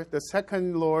Lord, the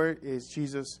second Lord is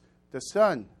Jesus the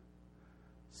Son,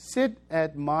 sit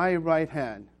at my right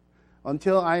hand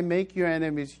until I make your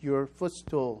enemies your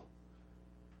footstool.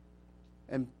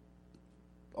 And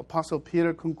Apostle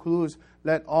Peter concludes,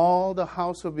 let all the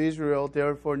house of Israel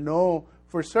therefore know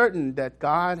for certain that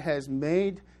God has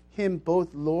made him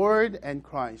both Lord and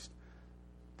Christ,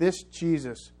 this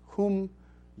Jesus whom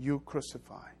you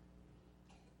crucified.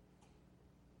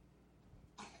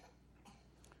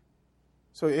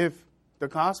 So if the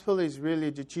gospel is really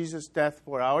the Jesus' death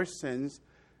for our sins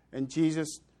and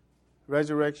Jesus'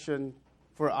 resurrection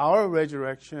for our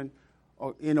resurrection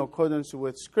in accordance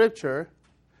with Scripture,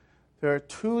 there are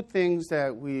two things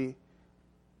that we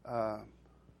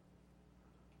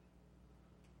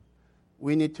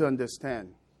need to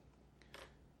understand.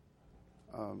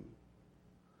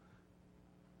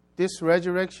 This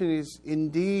resurrection is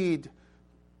indeed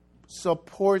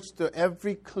supports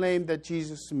every claim that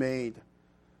Jesus made.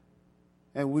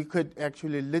 And we could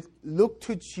actually look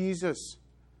to Jesus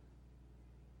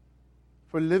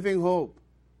for living hope.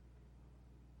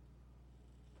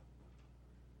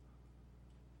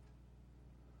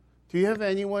 Do you have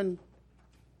anyone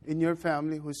in your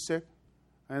family who's sick?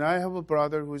 And I have a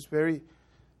brother who's very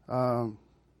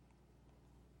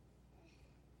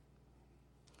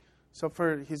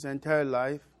suffered his entire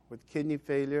life with kidney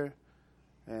failure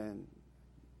and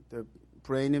the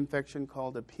brain infection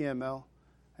called a PML.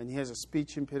 And he has a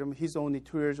speech impediment. He's only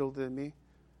 2 years older than me.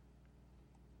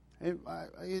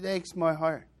 It aches my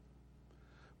heart.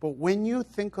 But when you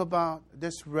think about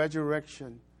this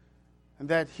resurrection, and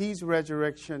that his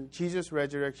resurrection, Jesus'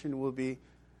 resurrection, will be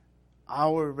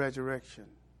our resurrection.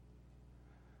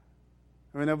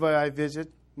 Whenever I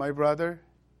visit my brother,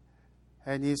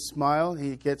 and he smiles,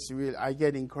 I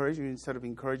get encouraged instead of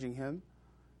encouraging him,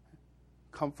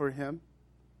 comfort him,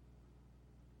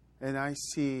 and I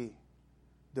see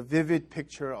the vivid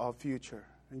picture of future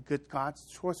and God's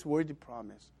trustworthy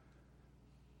promise.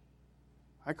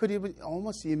 I could even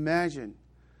almost imagine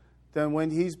that when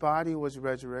his body was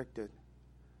resurrected,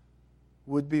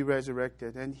 would be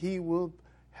resurrected, and he will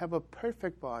have a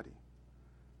perfect body.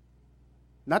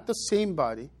 Not the same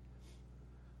body.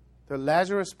 The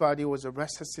Lazarus body was a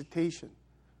resuscitation,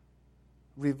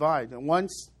 revived. And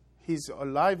once he's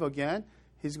alive again,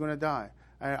 he's going to die.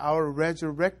 And our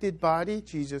resurrected body,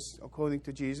 Jesus, according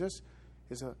to Jesus,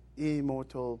 is an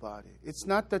immortal body. It's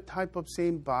not the type of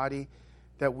same body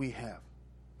that we have.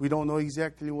 We don't know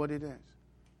exactly what it is.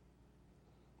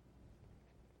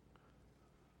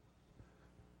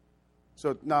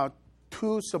 So now,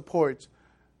 two supports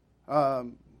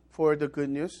for the good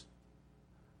news.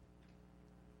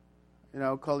 And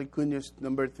I'll call it good news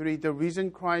number 3. The reason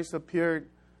Christ appeared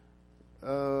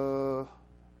to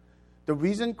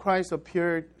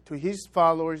his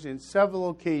followers in several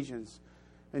occasions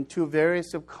and to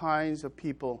various kinds of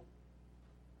people,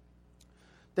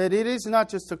 that it is not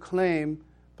just a claim,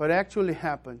 but actually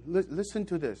happened. Listen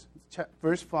to this,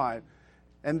 verse 5.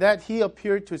 And that he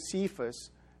appeared to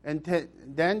Cephas, and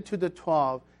then to the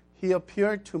 12. He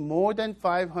appeared to more than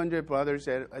 500 brothers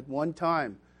at one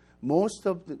time, most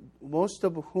of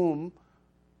whom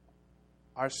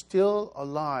are still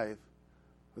alive.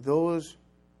 Those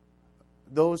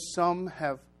some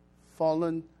have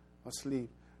fallen asleep.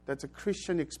 That's a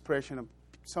Christian expression of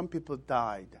some people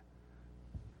died.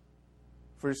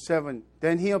 Verse 7.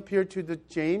 Then he appeared to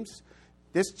James.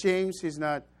 This James is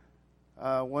not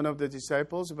one of the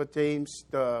disciples, but James,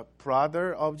 the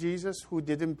brother of Jesus, who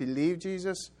didn't believe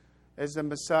Jesus as the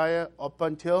Messiah up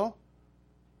until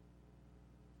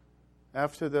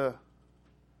after the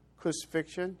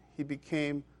crucifixion. He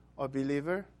became a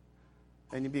believer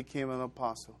and he became an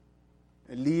apostle,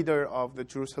 a leader of the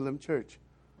Jerusalem church.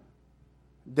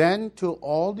 Then to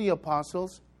all the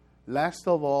apostles, last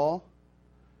of all,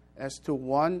 as to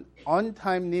one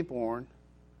untimely born,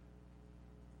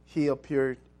 he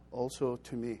appeared also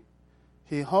to me.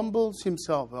 He humbles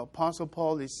himself. Apostle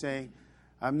Paul is saying,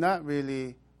 I'm not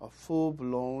really a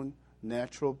full-blown,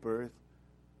 natural birth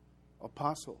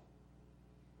apostle,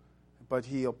 but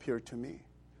he appeared to me.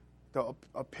 The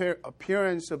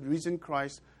appearance of risen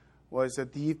Christ was a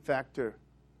deep factor,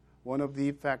 one of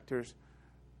the factors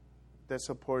that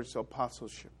supports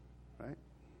apostleship, right?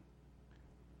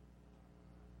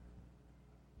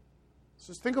 So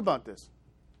just think about this.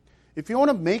 If you want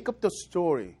to make up the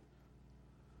story,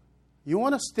 you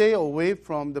want to stay away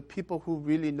from the people who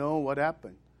really know what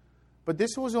happened. But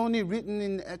this was only written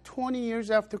in 20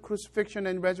 years after crucifixion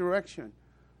and resurrection.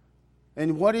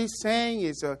 And what he's saying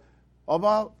is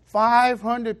about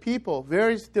 500 people,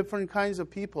 various different kinds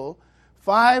of people,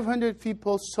 500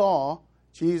 people saw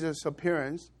Jesus'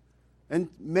 appearance, and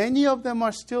many of them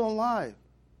are still alive.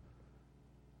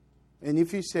 And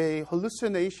if you say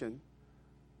hallucination,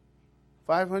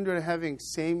 500 having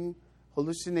same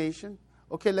hallucination,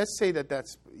 okay, let's say that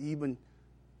that's even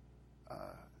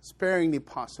sparingly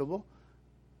possible.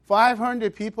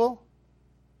 500 people,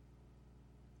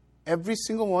 every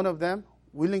single one of them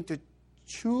willing to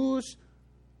choose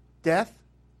death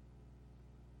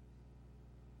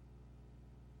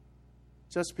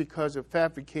just because of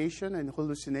fabrication and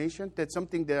hallucination. That's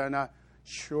something they are not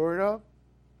sure of.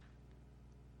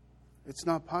 It's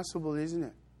not possible, isn't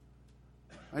it?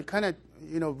 I kind of,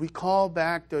 recall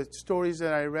back the stories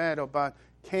that I read about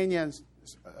Kenyans.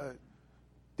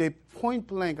 They point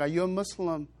blank, are you a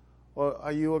Muslim or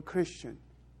are you a Christian?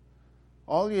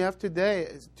 All you have to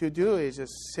do is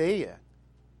just say it.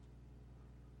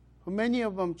 Many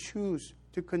of them choose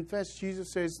to confess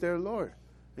Jesus as their Lord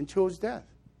and chose death.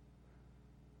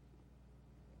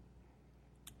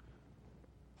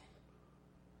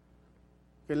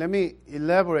 Okay, let me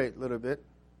elaborate a little bit.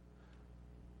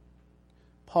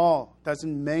 Paul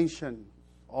doesn't mention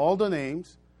all the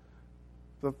names.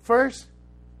 The first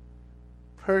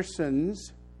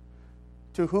persons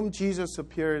to whom Jesus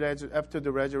appeared after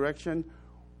the resurrection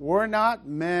were not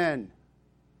men.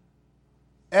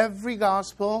 Every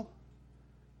gospel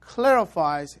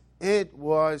clarifies it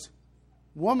was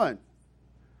woman,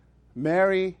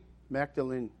 Mary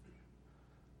Magdalene.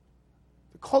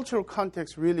 The cultural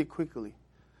context really quickly.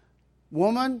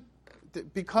 Woman,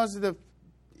 because of the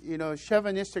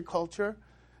chauvinistic culture,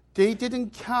 they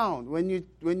didn't count when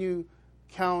you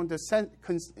count the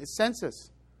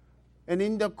census. And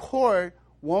in the court,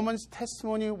 woman's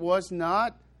testimony was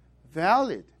not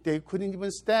valid. They couldn't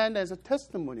even stand as a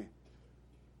testimony.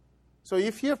 So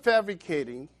if you're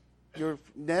fabricating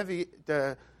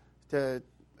the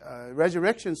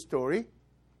resurrection story,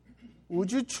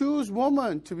 would you choose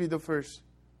woman to be the first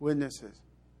witnesses?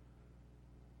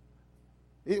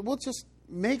 It will just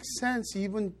make sense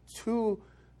even to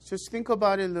just think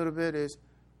about it a little bit, is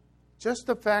just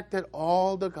the fact that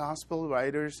all the gospel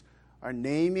writers are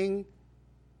naming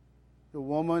the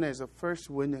woman as the first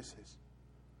witnesses.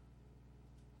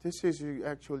 This is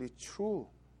actually true,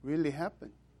 really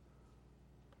happened.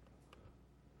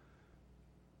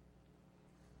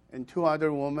 And two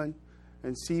other women,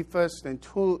 and Cephas, and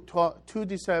two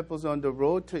disciples on the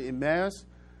road to Emmaus,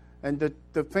 and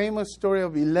the famous story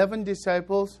of 11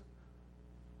 disciples,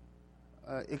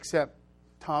 except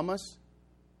Thomas.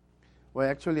 Well,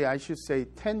 actually, I should say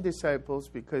 10 disciples,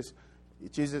 because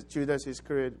Judas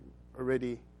Iscariot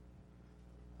already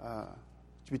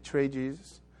betrayed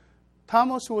Jesus.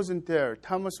 Thomas wasn't there.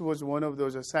 Thomas was one of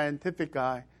those, a scientific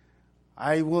guy.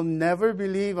 I will never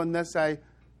believe unless I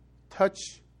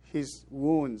touch his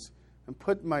wounds and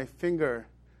put my finger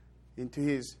into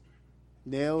his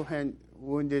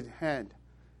wounded hand.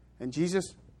 And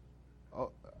Jesus,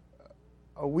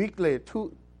 a week later,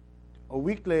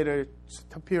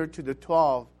 appeared to the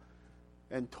 12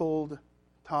 and told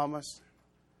Thomas,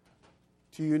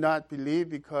 do you not believe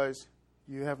because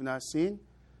you have not seen?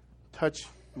 touch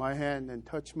my hand and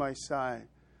touch my side.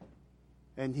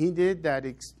 And he did that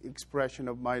expression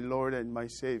of my Lord and my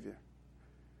Savior.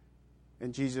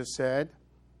 And Jesus said,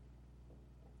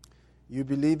 you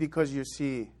believe because you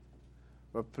see,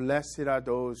 but blessed are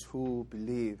those who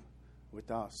believe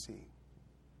without seeing.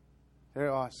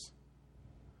 They're us.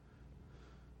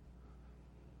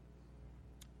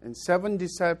 And 7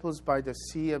 disciples by the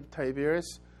Sea of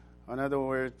Tiberias, another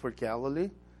word for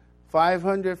Galilee.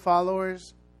 500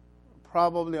 followers,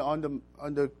 probably on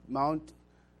the Mount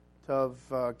of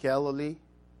Galilee.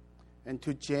 And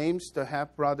to James, the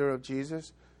half-brother of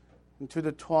Jesus. And to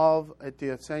the 12 at the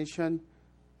Ascension.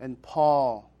 And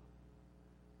Paul,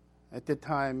 at the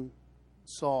time,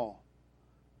 Saul.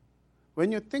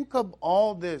 When you think of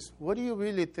all this, what do you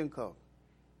really think of?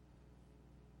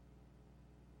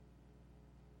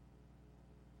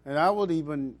 And I would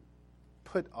even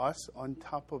put us on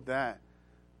top of that.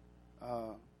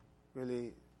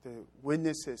 Really, the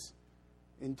witnesses,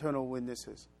 internal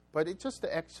witnesses. But it's just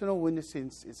the external witness in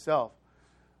itself.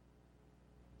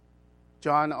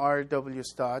 John R.W.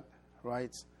 Stott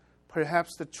writes,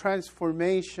 perhaps the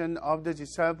transformation of the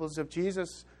disciples of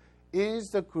Jesus is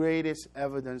the greatest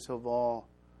evidence of all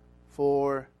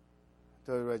for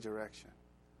the resurrection.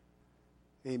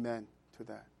 Amen to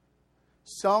that.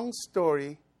 Song's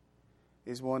story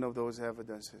is one of those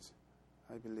evidences,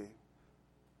 I believe.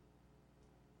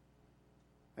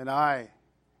 And I,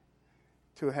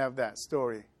 to have that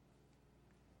story.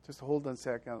 Just hold on a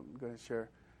second. I'm going to share,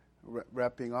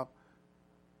 wrapping up.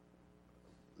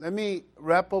 Let me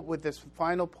wrap up with this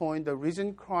final point. The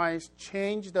risen Christ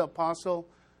changed the Apostle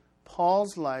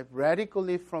Paul's life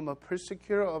radically from a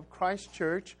persecutor of Christ's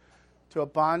church to a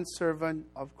bondservant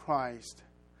of Christ.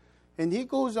 And he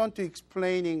goes on to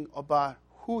explaining about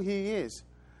who he is.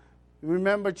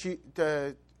 Remember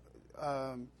the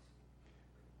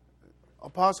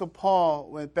Apostle Paul,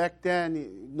 when back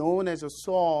then known as a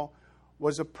Saul,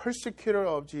 was a persecutor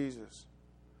of Jesus,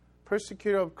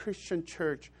 persecutor of Christian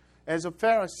church. As a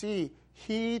Pharisee,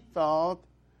 he thought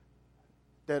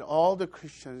that all the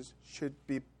Christians should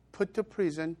be put to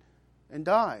prison and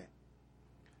die.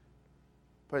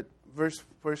 But verse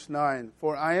 9,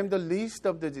 for I am the least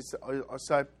of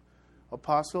the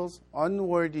apostles,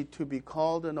 unworthy to be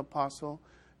called an apostle,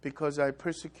 because I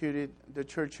persecuted the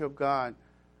church of God.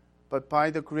 But by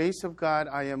the grace of God,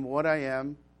 I am what I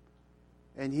am,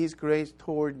 and his grace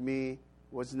toward me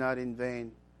was not in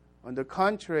vain. On the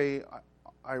contrary,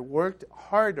 I worked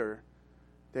harder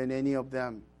than any of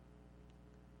them.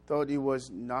 Though it was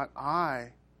not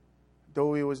I,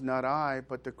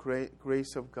 but the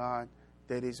grace of God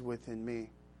that is within me.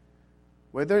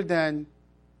 Whether then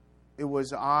it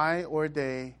was I or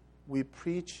they, we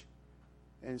preach,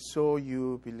 and so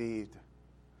you believed.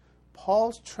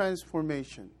 Paul's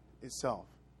transformation itself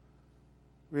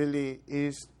really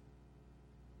is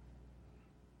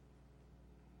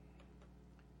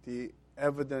the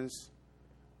evidence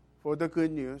for the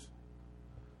good news,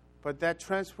 but that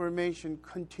transformation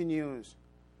continues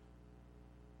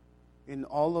in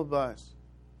all of us.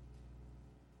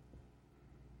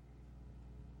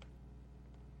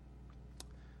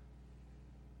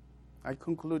 I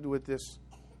conclude with this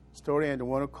story, and I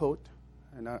want to quote,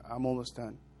 and I'm almost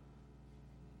done.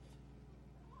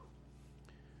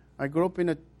 I grew up in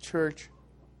a church.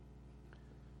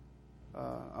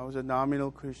 I was a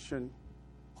nominal Christian,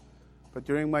 but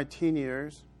during my teen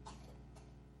years,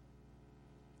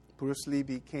 Bruce Lee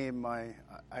became my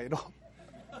idol.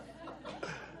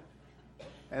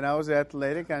 And I was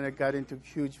athletic, and I got into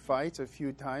huge fights a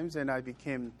few times, and I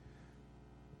became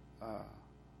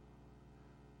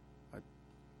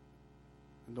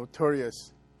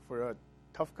notorious for a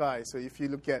tough guy. So if you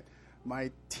look at my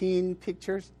teen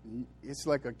pictures, it's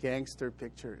like a gangster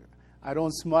picture. I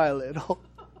don't smile at all.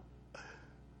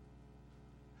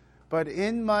 But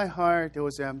in my heart, there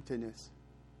was emptiness.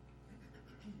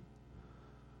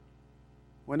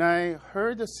 When I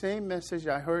heard the same message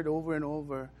I heard over and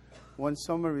over one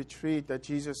summer retreat, that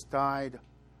Jesus died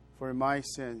for my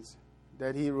sins,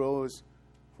 that he rose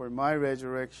for my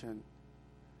resurrection,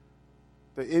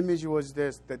 the image was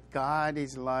this, that God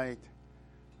is light.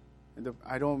 And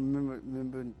I don't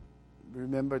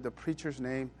remember the preacher's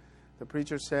name. The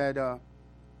preacher said,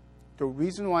 the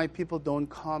reason why people don't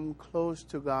come close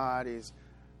to God is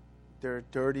their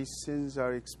dirty sins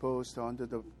are exposed under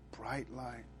the bright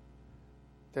light.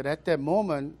 That at that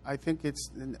moment, I think it's,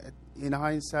 in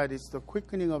hindsight, it's the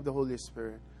quickening of the Holy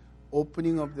Spirit,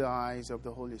 opening of the eyes of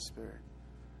the Holy Spirit.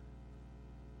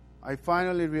 I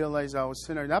finally realized I was a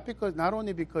sinner, not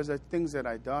only because of things that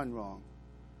I'd done wrong,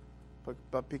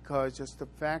 but because just the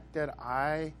fact that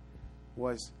I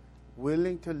was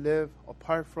willing to live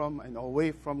apart from and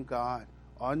away from God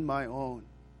on my own.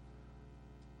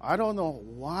 I don't know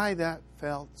why that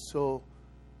felt so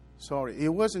sorry. It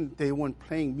wasn't they weren't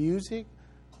playing music.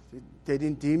 They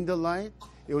didn't dim the light.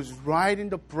 It was right in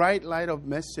the bright light of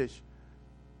message.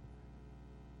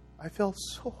 I felt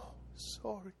so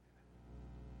sorry.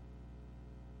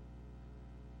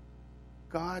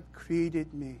 God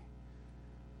created me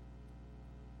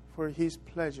for His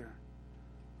pleasure,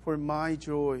 for my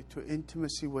joy, to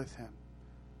intimacy with Him.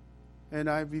 And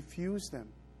I refused them.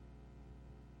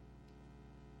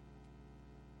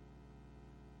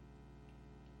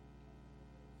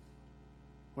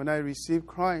 When I received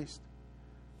Christ,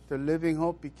 the living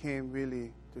hope became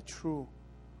really the true.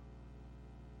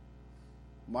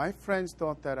 My friends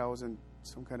thought that I was in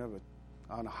some kind of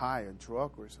on a high, a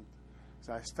drug or something.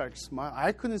 So I started smiling.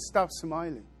 I couldn't stop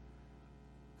smiling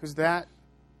because that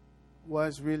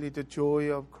was really the joy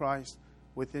of Christ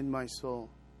within my soul.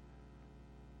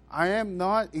 I am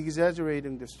not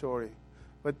exaggerating the story,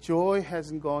 but joy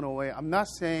hasn't gone away. I'm not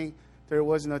saying there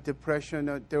wasn't a depression,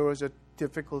 or there was a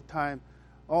difficult time.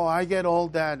 Oh, I get all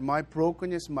that. My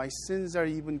brokenness, my sins are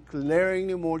even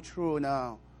glaringly more true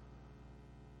now.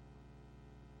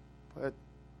 But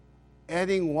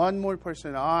adding one more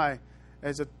person, I,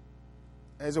 as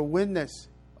a witness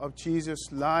of Jesus'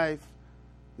 life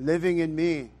living in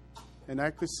me, and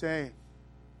I could say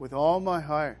with all my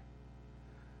heart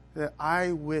that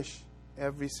I wish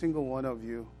every single one of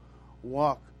you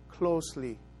walk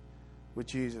closely with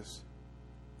Jesus.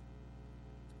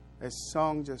 As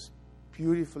song just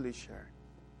beautifully shared.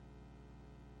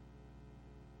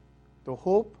 The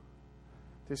hope,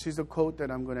 this is a quote that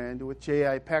I'm going to end with.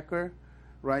 J.I. Packer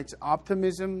writes,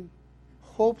 optimism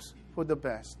hopes for the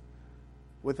best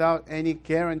without any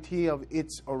guarantee of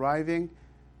its arriving,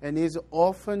 and is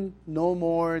often no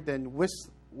more than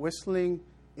whistling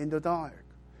in the dark.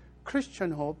 Christian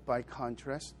hope, by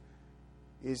contrast,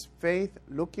 is faith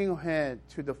looking ahead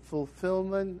to the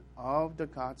fulfillment of the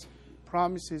God's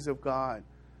promises of God,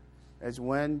 as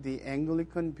when the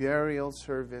Anglican burial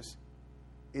service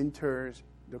enters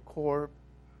the corpse,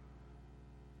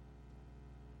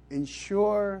 in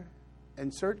sure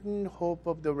and certain hope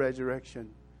of the resurrection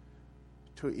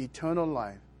to eternal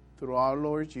life through our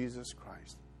Lord Jesus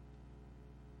Christ.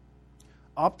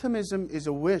 Optimism is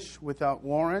a wish without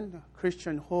warrant.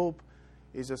 Christian hope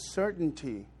is a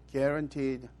certainty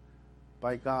guaranteed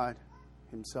by God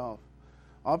Himself.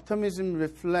 Optimism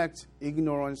reflects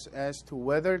ignorance as to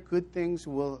whether good things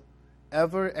will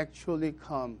ever actually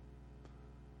come.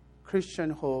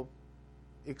 Christian hope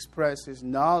expresses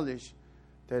knowledge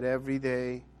that every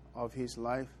day of his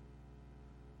life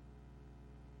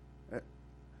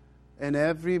and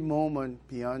every moment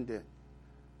beyond it,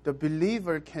 the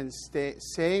believer can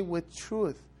say with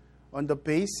truth, on the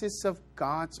basis of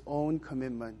God's own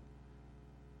commitment,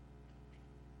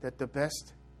 that the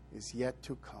best is yet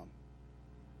to come.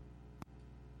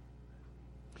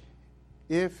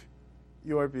 If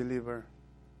you are a believer,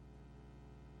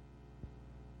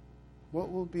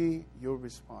 what will be your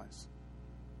response?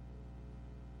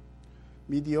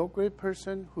 Mediocre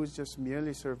person who's just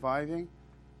merely surviving,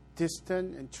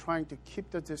 distant and trying to keep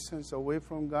the distance away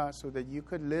from God so that you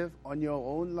could live on your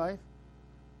own life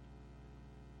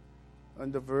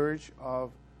on the verge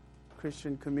of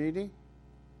Christian community?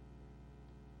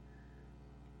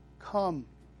 Come,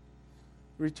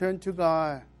 return to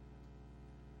God,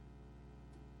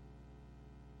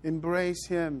 embrace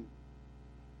Him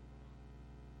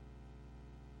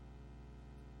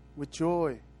with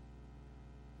joy,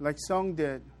 like Song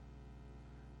did.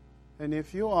 And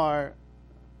if you are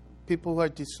people who are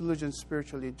disillusioned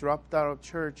spiritually, dropped out of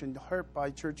church and hurt by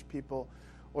church people,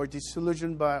 or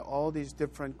disillusioned by all these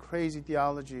different crazy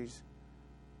theologies,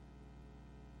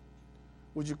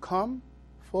 would you come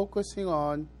focusing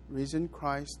on risen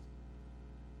Christ,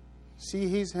 see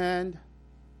His hand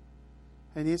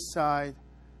and His side,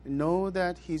 and know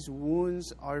that His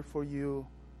wounds are for you,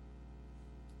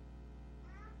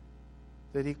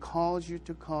 that He calls you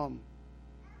to come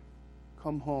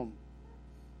home,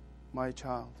 my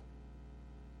child.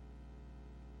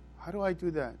 How do I do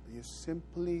that? You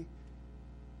simply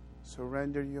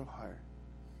surrender your heart.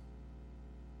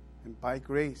 And by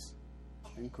grace,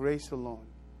 and grace alone,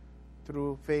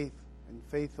 through faith and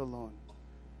faith alone,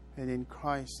 and in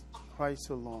Christ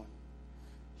alone,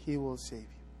 He will save you.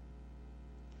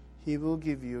 He will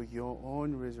give you your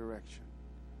own resurrection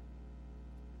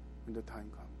when the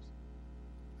time comes.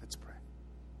 Let's pray.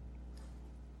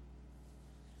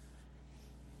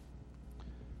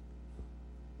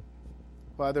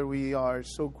 Father, we are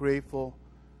so grateful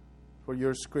for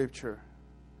your scripture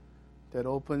that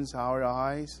opens our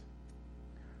eyes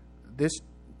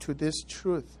this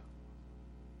truth.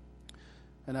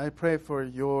 And I pray for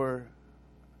your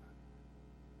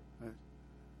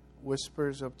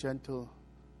whispers of gentle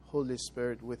Holy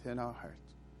Spirit within our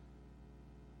hearts,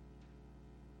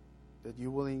 that you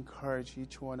will encourage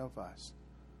each one of us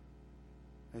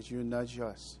as you nudge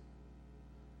us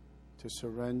to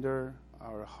surrender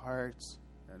our hearts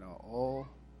and our all,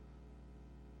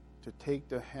 to take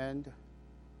the hand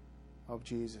of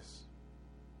Jesus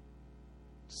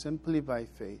simply by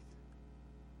faith,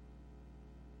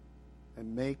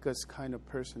 and make us kind of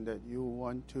person that you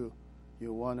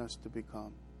want us to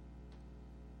become.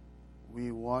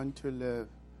 We want to live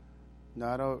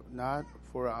not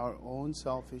for our own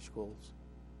selfish goals,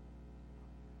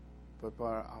 but for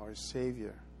our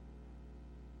Savior,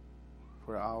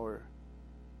 for our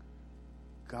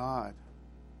God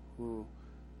who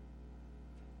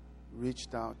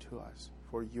reached out to us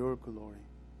for your glory.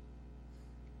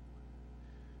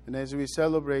 And as we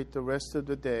celebrate the rest of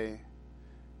the day,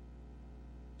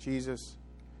 Jesus,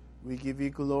 we give you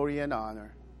glory and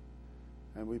honor.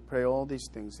 And we pray all these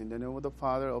things in the name of the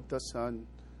Father, of the Son,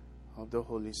 of the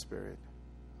Holy Spirit.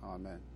 Amen.